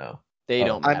 Nope. Or no? They Oh,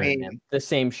 don't I matter, mean- man. The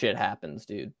same shit happens,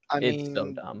 dude. I It's so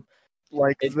mean, dumb.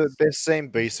 like It's- the same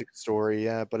basic story,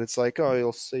 yeah, but it's like, oh,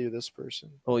 you'll save this person.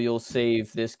 Well, you'll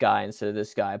save this guy instead of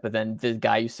this guy, but then the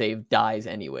guy you saved dies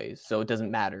anyways, so it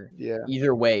doesn't matter. Yeah.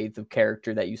 Either way, the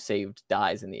character that you saved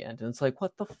dies in the end, and it's like,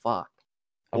 what the fuck?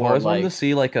 I've Or, always wanted to like-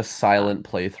 see like a silent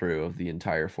playthrough of the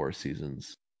entire 4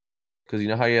 seasons. Because you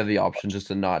know how you have the option just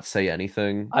to not say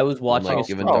anything. I was watching like, a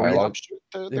given streamer. dialogue.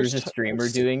 There's a streamer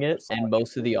doing it, and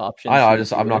most of the options. I know, he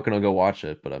would I'm do not it- gonna go watch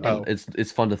it, but I mean, Oh.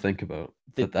 it's fun to think about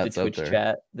that that's out Twitch there.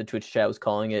 chat. The Twitch chat was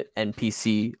calling it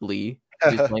NPC Lee.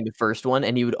 He was playing the first one,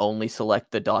 and he would only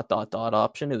select the ...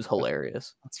 option. It was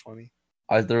hilarious. That's funny.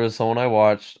 There was someone I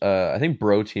watched. I think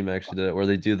Bro Team actually did it, where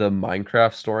they do the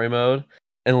Minecraft story mode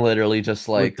and literally just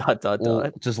like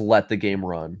With ... just let the game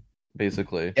run,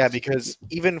 basically. Yeah, because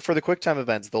even for the QuickTime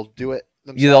events, they'll do it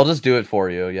themselves. Yeah, they'll just do it for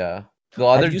you. Yeah, they'll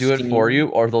either you do it for seen- you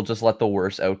or they'll just let the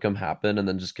worst outcome happen and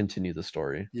then just continue the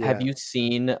story. Yeah. Have you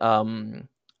seen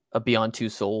a Beyond Two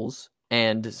Souls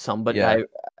and somebody Yeah.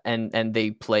 and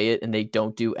they play it and they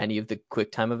don't do any of the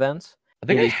QuickTime events? I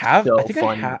think It I is have. so I think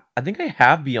funny. I think I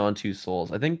have Beyond Two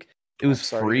Souls. I think it I'm was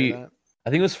sorry to hear free. that. I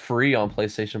think it was free on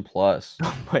PlayStation Plus.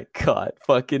 Oh my god,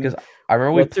 fucking Because I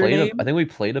remember we What's her played. name? I think we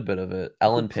played a bit of it.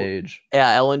 Ellen Page.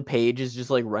 yeah, Ellen Page is just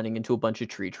like running into a bunch of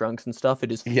tree trunks and stuff.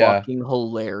 It is Yeah. fucking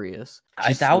hilarious.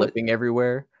 She's that was- slipping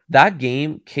everywhere. That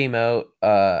game came out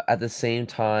at the same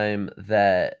time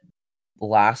that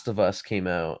Last of Us came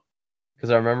out. Because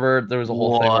I remember there was a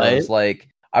whole thing where it was What? like,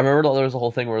 I remember there was a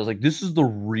whole thing where it was like, this is the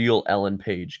real Ellen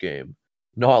Page game,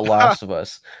 not Last of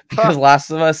Us, because Last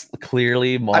of Us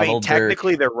clearly I mean, modeled their.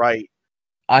 technically they're right.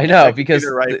 I know Technically because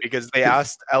they're right because they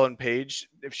asked Ellen Page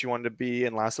if she wanted to be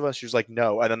in Last of Us. She was like,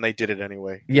 no, and then they did it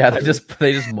anyway. yeah, they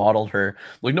just modeled her.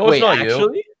 Like, no, Wait, it's not you.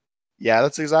 actually? Yeah,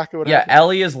 that's exactly what Yeah, happened.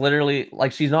 Ellie is literally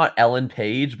like she's not Ellen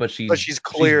Page, but she's But she's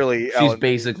clearly she's Ellen Page.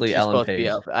 basically She's Ellen supposed to be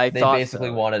Page. up. I They thought basically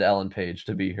so. wanted Ellen Page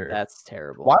to be her. That's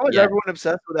terrible. Why was Yeah, everyone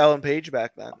obsessed with Ellen Page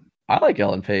back then? I like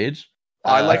Ellen Page.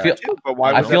 I like I feel- her too, but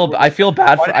why? I was feel everyone- I feel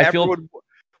bad why for did I feel everyone-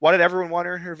 Why did everyone want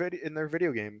her in her in their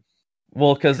video game?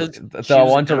 well because 'Cause she the was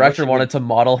one a director director wanted to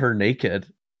model her naked.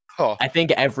 Oh, I think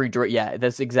yeah,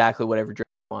 that's exactly what every director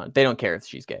wants. They don't care if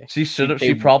she's gay. She should have.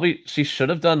 They- She should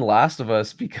have done Last of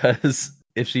Us because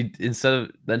if she instead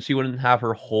of then she wouldn't have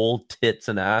her whole tits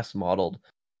and ass modeled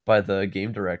by the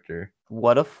game director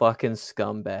What a fucking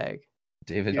scumbag.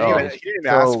 David. he Oh, didn't, Cage. he didn't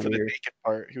ask so for the weird. naked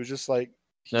part. He was just like,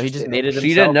 No, he just did made it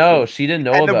She didn't know. himself. She didn't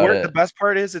know And about the it. best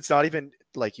part is, it's not even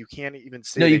like you can't even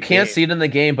see. No, it you in can't game. see it in the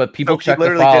game, but people So he check the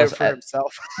literally files. did it for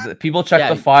himself. People check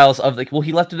Yeah. the files of like. Well,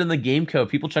 he left it in the game code.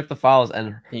 People check the files, and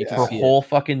And you can her see it. whole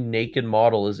fucking naked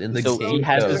model is in the So game he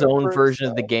has code. his own For version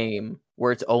of the himself. game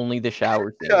where it's only the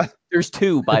shower scene. Yeah. There's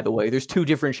two, by the way. There's two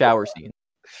different shower scenes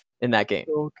in that game.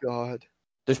 Oh God.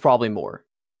 There's probably more,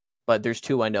 but there's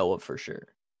two I know of for sure.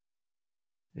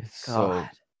 It's so. God.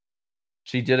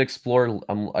 She did explore.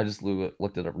 I just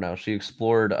looked it up now. She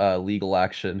explored legal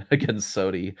action against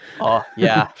Sony. Oh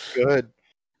yeah, Good.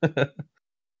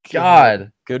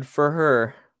 God, good for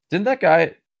her. didn't that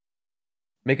guy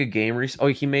make a game? Oh,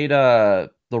 he made the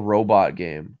robot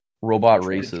game, Robot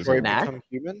Races. Detroit Knack? Become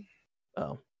Human.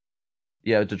 Oh,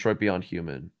 Yeah, Detroit Beyond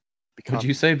Human. Become. Would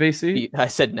you say Basie? I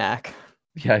said knack.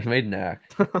 Yeah, he made Knack.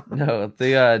 No,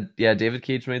 David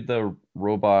Cage made the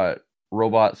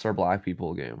robots are black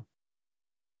people game.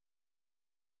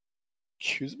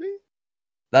 Excuse me.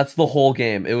 That's the whole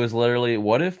game. It was literally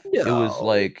what if it was No.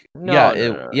 like No, yeah,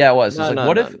 no, no. it was. No, It's like no,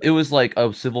 what no, if no. it was like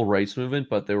a civil rights movement,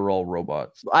 but they were all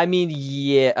robots. I mean,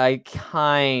 yeah, I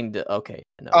kind of okay.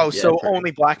 No, Oh, yeah, so fair.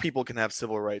 only black people can have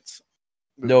civil rights.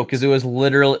 No, because it was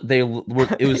literally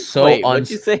it was so Wait, what'd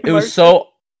you say, it was Mark?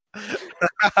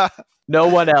 so No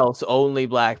one else, only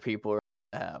black people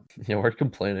have. yeah, we're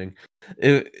complaining.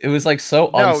 It was like so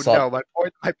no. unsubtle My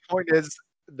point is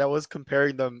that was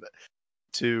comparing them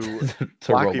to to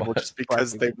black people robots. just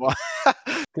because they people. want.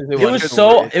 'Cause they It want was to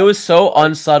so raise- it was so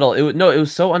unsubtle. It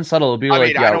was so unsubtle. It'd be I like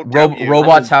mean, I yeah, don't doubt you.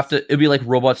 robots I have to. It'd be like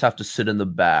robots have to sit in the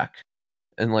back,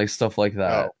 and like stuff like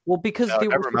that. No, well because no, they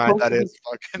were never mind. supposed That to be- is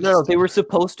fucking. No, they were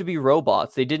supposed to be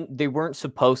robots. They weren't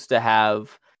supposed to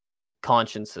have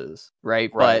consciences,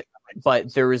 right? Right.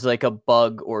 But there was like a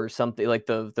bug or something like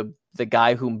the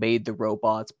guy who made the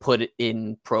robots put it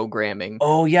in programming.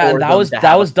 Oh yeah, for and them to that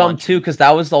have was a dumb too, conscience. because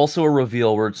that was also a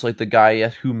reveal where it's like the guy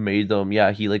who made them.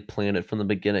 Yeah, he like planned it from the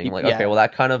beginning. Like Yeah. okay, well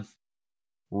that kind of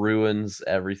ruins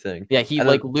everything. Yeah, he And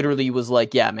like then- literally was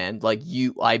like, "Yeah, man, like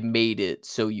I made it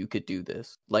so you could do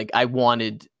this. Like I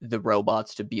wanted the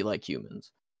robots to be like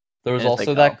humans." There was And it's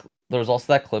also like, that there was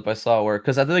also that clip I saw where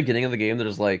because at the beginning of the game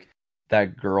there's like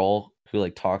that girl who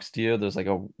like talks to you. There's like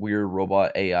a weird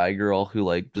robot AI girl who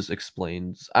like just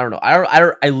explains. I don't know.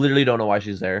 I literally don't know why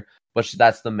she's there, but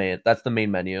that's the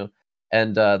main menu.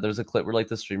 And there's a clip where like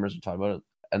the streamers are talking about it,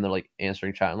 and they're like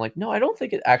answering chat. I'm like, no, I don't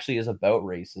think it actually is about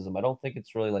racism. I don't think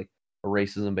it's really like a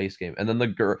racism based game. And then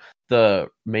the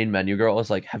main menu girl is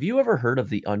like, have you ever heard of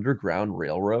the Underground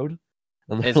Railroad?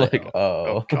 And they're Is it? like,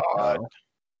 Oh God.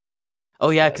 Oh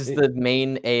yeah, Yeah, because the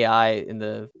main AI in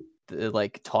the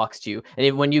like talks to you,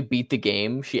 and when you beat the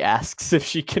game, she asks if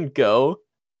she can go,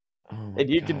 oh my and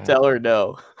you can God. tell her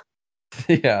no.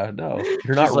 Yeah, no, you're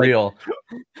She's not like- real.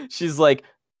 She's like,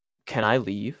 "Can I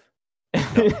leave?"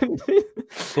 The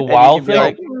wild thing-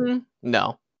 like,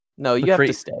 no, you have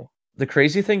to stay. The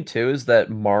crazy thing too is that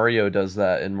Mario does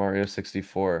that in Mario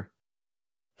 64.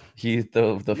 He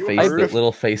the You face heard of-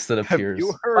 little face that Have appears.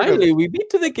 you heard Finally, we beat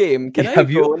to the game. Can Yeah, I have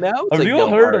you- go now? It's Have like, you "No,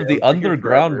 heard Mario, of the it's taking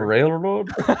Underground forever." Railroad?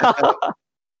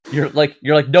 You're like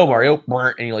no Mario,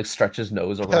 and he like stretches his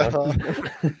nose around.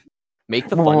 Make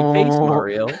the funny face,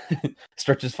 Mario.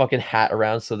 Stretch his fucking hat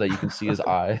around so that you can see his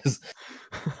eyes.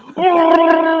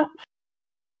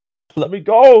 Let me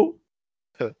go.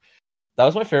 That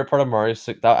was my favorite part of Mario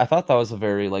 6. I thought that was a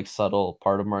very like subtle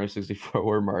part of Mario 64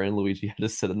 where Mario and Luigi had to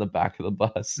sit in the back of the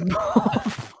bus.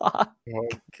 Fuck. Oh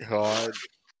God.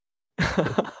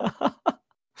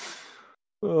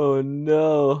 Oh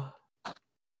no.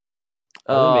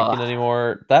 Are they making any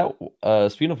more? That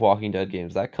speaking of Walking Dead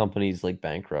games, that company's like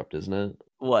bankrupt, isn't it?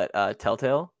 What?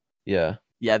 Telltale? Yeah.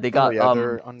 Yeah, they got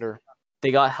They're under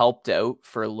they got helped out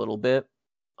for a little bit.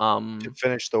 to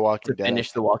finish the Walking To Dead.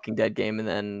 finish the Walking Dead game, and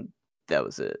then that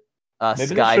was it. Maybe they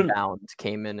shouldn't- Skybound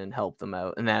came in and helped them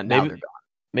out, and then now Maybe- they're gone.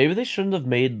 Maybe they shouldn't have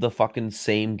made the fucking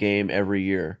same game every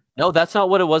year. No, that's not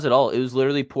what it was at all. It was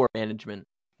literally poor management.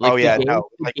 Oh the yeah, games, no.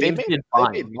 the Like games did they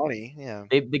fine. made money. Yeah.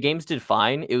 The games did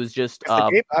fine. It was just If the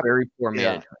game- very poor yeah.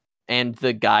 management. And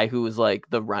the guy who was like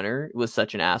the runner was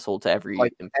such an asshole to every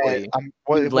Like, employee. And, He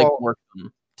would, like well, work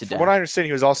them to from death. what I understand,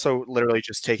 he was also literally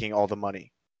just taking all the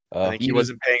money. I think he He was-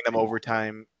 wasn't paying them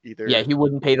overtime either. Yeah, he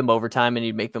wouldn't pay them overtime, and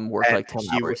he'd make them work and like 10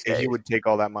 hours. he would take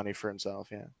all that money for himself.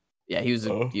 Yeah. Yeah, he was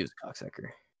a Oh. cocksucker.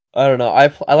 I don't know.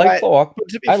 I like Walk. But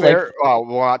to be I like- fair, well,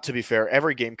 not to be fair,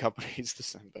 every game company is the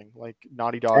same thing. Like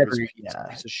Naughty Dog is a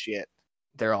piece of shit.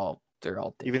 They're all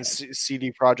Even dickheads.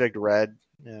 CD Projekt Red.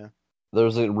 Yeah. There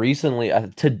was recently,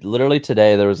 literally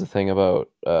today, there was a thing about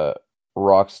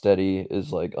Rocksteady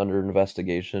is like under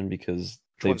investigation because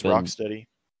Which one's Rocksteady?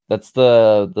 That's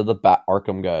the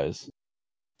Arkham guys.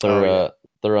 They're Oh, yeah.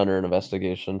 they're under an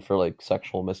investigation for like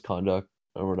sexual misconduct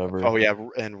or whatever. Oh yeah,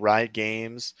 and Riot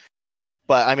Games.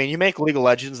 But I mean, you make League of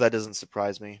Legends, that doesn't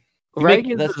surprise me. That's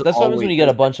what happens when you get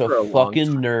a bunch of for a long fucking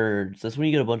time. nerds. That's when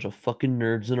you get a bunch of fucking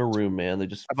nerds in a room, man. They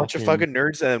just A bunch of fucking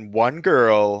nerds and one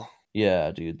girl.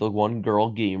 yeah, dude. The one girl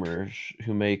gamer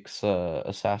who makes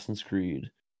Assassin's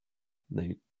Creed.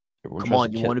 Everyone Come tries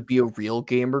on, you want to be a real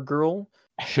gamer girl?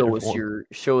 Show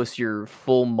us your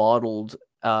full modeled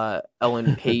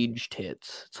Ellen Page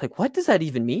tits. It's like, what does that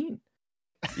even mean?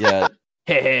 Yeah,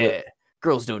 Hey,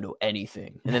 girls don't know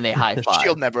anything, and then they high five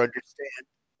She'll never understand.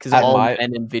 because At all my-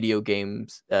 men in video game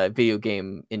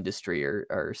industry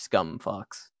are scum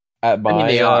fucks. at my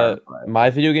they are, but-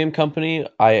 my video game company,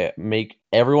 I make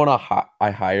everyone I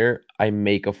hire. I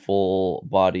make a full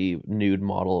body nude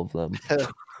model of them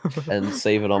and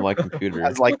save it on my computer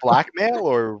As like blackmail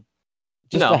or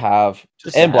just No. to have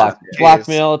just and as a case?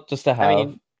 blackmail just to have. I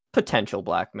mean, potential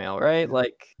blackmail, right?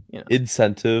 Like, you know,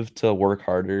 Incentive to work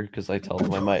harder because I tell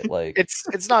them I might like.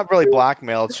 It's not really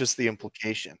blackmail, it's just the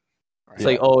implication. Right? it's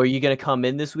like, oh, are you gonna come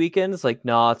in this weekend? It's like,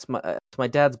 no, it's my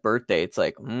dad's birthday. It's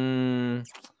like, well,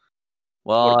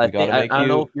 What, I we gotta think I make don't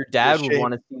know you- if your dad would shame.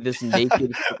 want to see this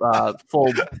naked,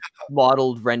 full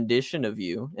modeled rendition of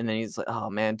you. And then he's like, oh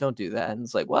man, don't do that. And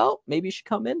it's like, well, maybe you should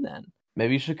come in then.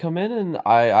 Maybe you should come in and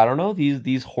I don't know,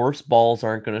 these horse balls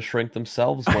aren't going to shrink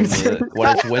themselves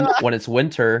when it's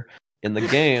winter in the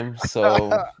game, so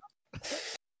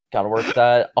got to work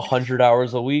that 100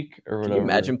 hours a week or Can whatever. you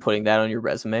imagine putting that on your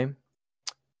resume?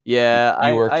 Yeah,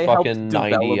 you worked I helped fucking 90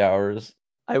 develop- hours.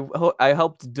 I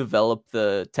helped develop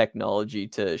the technology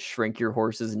to shrink your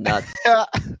horse's nuts. I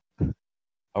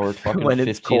worked fucking When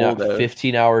it's 15 cold out.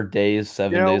 15-hour days,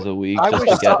 7 You know, days a week I just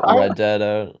wish- to get I- Red Dead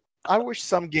out. I wish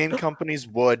some game companies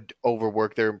would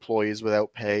overwork their employees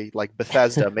without pay, like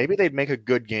Bethesda. Maybe they'd make a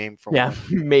good game from Yeah,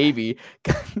 it. maybe.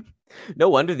 No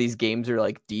wonder these games are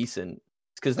like decent.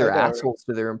 It's because they're I know, right? assholes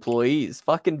to their employees.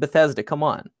 Fucking Bethesda, come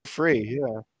on. Free,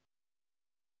 yeah.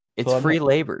 It's So I'm free not-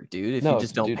 labor, dude. If No, you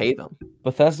just don't dude. pay them.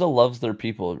 Bethesda loves their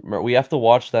people. We have to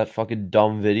watch that fucking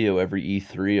dumb video every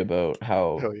E3 about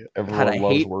how Oh, yeah. everyone God, I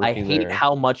loves hate working there.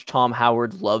 how much Tom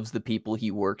Howard loves the people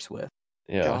he works with.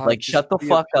 Yeah. God, Like, just shut the be a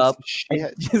fuck piece up of and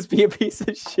shit. just be a piece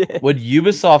of shit. When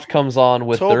Ubisoft comes on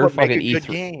with Told, their but make fucking a good E3,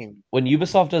 game. when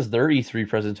Ubisoft does their E3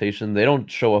 presentation, they don't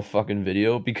show a fucking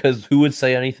video because who would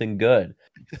say anything good?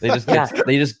 They just Yeah.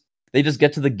 they just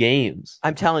get to the games.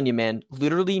 I'm telling you, man.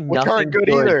 Literally Which nothing aren't good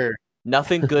either.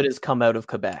 Nothing good has come out of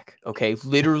Quebec. Okay,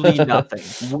 literally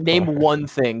nothing. Name one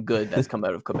thing good that's come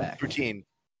out of Quebec. Poutine.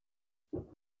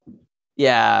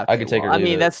 Yeah, I okay, could take or I leave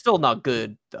mean, it. that's still not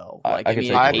good though. I Like, could mean,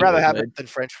 take it or I'd leave rather tastes have good. it than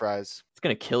French fries. It's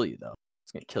gonna kill you though.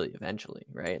 It's gonna kill you eventually,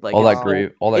 right? Like all it's that still-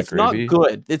 gravy, all that it's gravy. not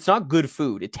good. It's not good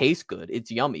food. It tastes good.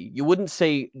 It's yummy. You wouldn't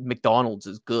say McDonald's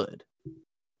is good.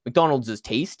 McDonald's is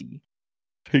tasty.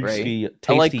 Tasty,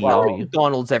 I like tasty, yummy.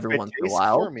 McDonald's every It once in a tastes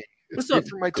while. for me. It's not good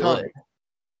for my good. tongue.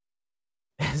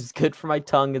 It's good for my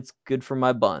tongue. It's good for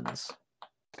my buns.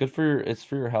 It's good for it's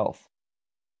for your health.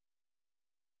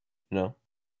 You know?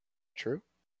 True. Know what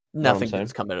I'm Nothing saying?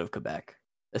 good's come out of Quebec,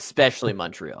 especially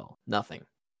Montreal. Nothing.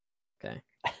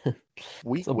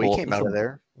 We It's a we bold- came it's out a of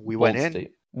there. We Bold went in.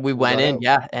 state. We We went got in, out.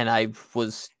 yeah, and I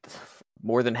was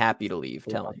more than happy to leave.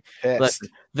 Tell me, Pissed. listen,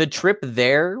 the trip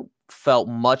there felt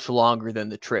much longer than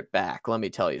the trip back. Let me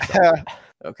tell you something.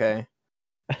 Okay,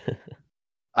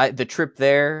 the trip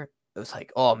there, it was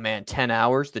like, oh man, 10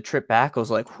 hours. The trip back, I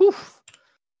was like, whew.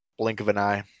 Blink of an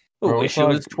eye. I Bro, we wish it saw-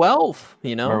 was 12.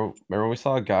 You know, Remember we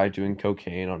saw a guy doing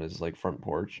cocaine on his like front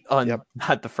porch? on Yep.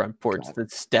 not the front porch, God. the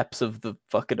steps of the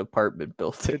fucking apartment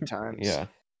building. Good times. Yeah.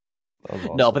 That was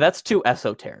No, awesome. but that's too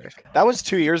esoteric. That was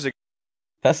 2 years ago.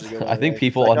 That's ago, I think like,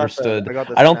 people I got the- understood. I got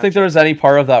the I don't think Snapchat. there was any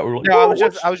part of that where we're like, No,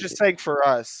 "Oh, I was just saying for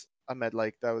us. I meant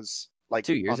like that was like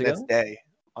 2 years on this ago? day.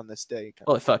 On this day.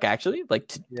 Oh fuck! Actually, like,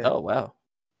 Yeah. oh wow.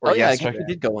 Or Oh yeah, I yesterday. guess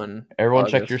we did go in. everyone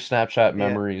check August. your Snapchat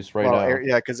memories right Well, now.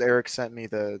 yeah, because Eric sent me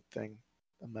the thing,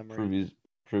 the memory.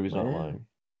 Prove he's not Yeah. lying.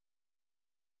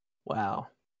 Wow,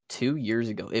 2 years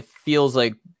ago. It feels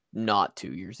like not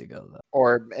 2 years ago though.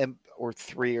 Or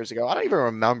 3 years ago. I don't even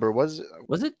remember. Was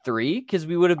Was it 3? Because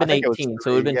we would have I been think it was 18,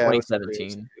 so it would have three. been Yeah, it was three.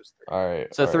 2017. It was three. All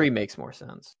right. So all 3 right. makes more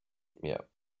sense. Yeah.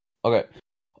 Okay.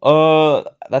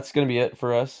 That's gonna be it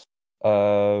for us.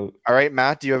 All right,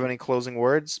 Matt. Do you have any closing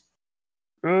words?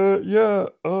 Yeah.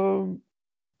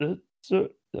 It's I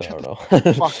don't know.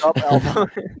 Fuck up,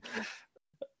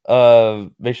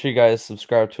 Elmo. Make sure you guys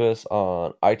subscribe to us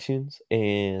on iTunes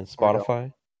and Or don't.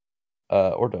 Spotify.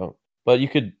 Or don't. But you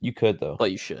could though.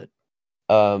 But you should.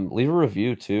 Leave a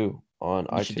review too on You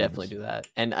iTunes. should definitely do that.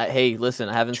 And hey, listen,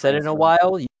 I haven't Try said it in a some.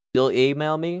 while. You still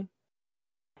email me,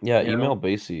 Yeah, You email know?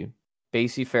 Basie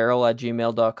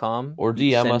basiefarrell@gmail.com. or You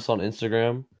DM send- us on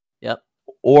Instagram. Yep.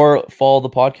 Or follow the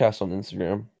podcast on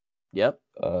Instagram. Yep.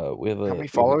 We have How many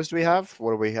followers do we have?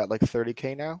 What are we at? Like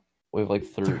 30K now? We have like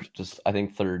 30, just I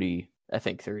think 30 I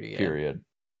think 30. Yeah. period.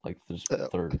 Like there's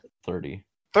 30.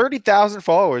 30,000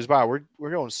 followers. Wow, we're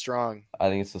going strong. I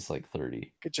think it's just like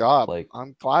 30. Good job. Like-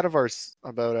 I'm glad of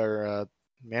about our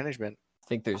management. I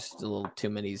think there's a little too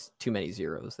many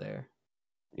zeros there.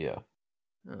 Yeah.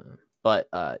 But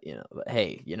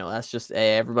hey, that's just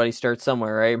everybody starts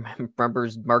somewhere, right? Remember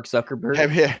Mark Zuckerberg?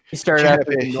 Yeah, He started out as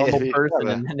a Yeah, normal yeah, person,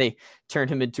 yeah. and then they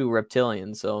turned him into a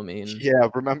reptilian. So I mean, yeah.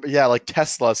 Remember? Yeah, like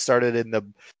Tesla started in the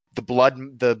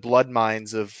blood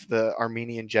mines of the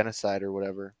Armenian genocide or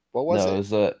whatever. What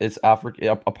was it? It's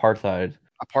apartheid.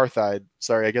 Apartheid.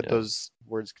 Sorry, I get Yeah. those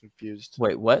words confused.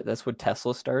 wait, what? That's what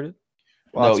Tesla started?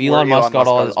 Well, No, that's where Elon Musk got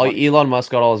all his money. Elon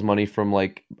Musk got all his money from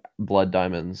like blood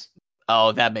diamonds,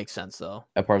 Oh, that makes sense though.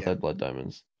 apartheid blood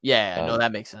diamonds. Yeah, no, Um,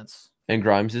 that makes sense. And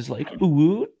Grimes is like,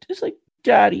 ooh, it's like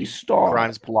daddy star.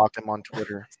 Grimes blocked him on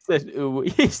Twitter. Ooh,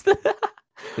 he's the-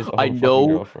 His I own fucking know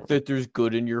girlfriend. that there's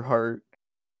good in your heart,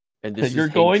 and this You're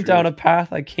is going down a hatred.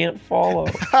 path I can't follow.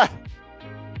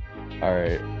 All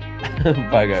right.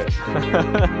 Bye, guys.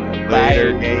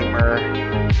 Later,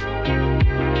 gamer.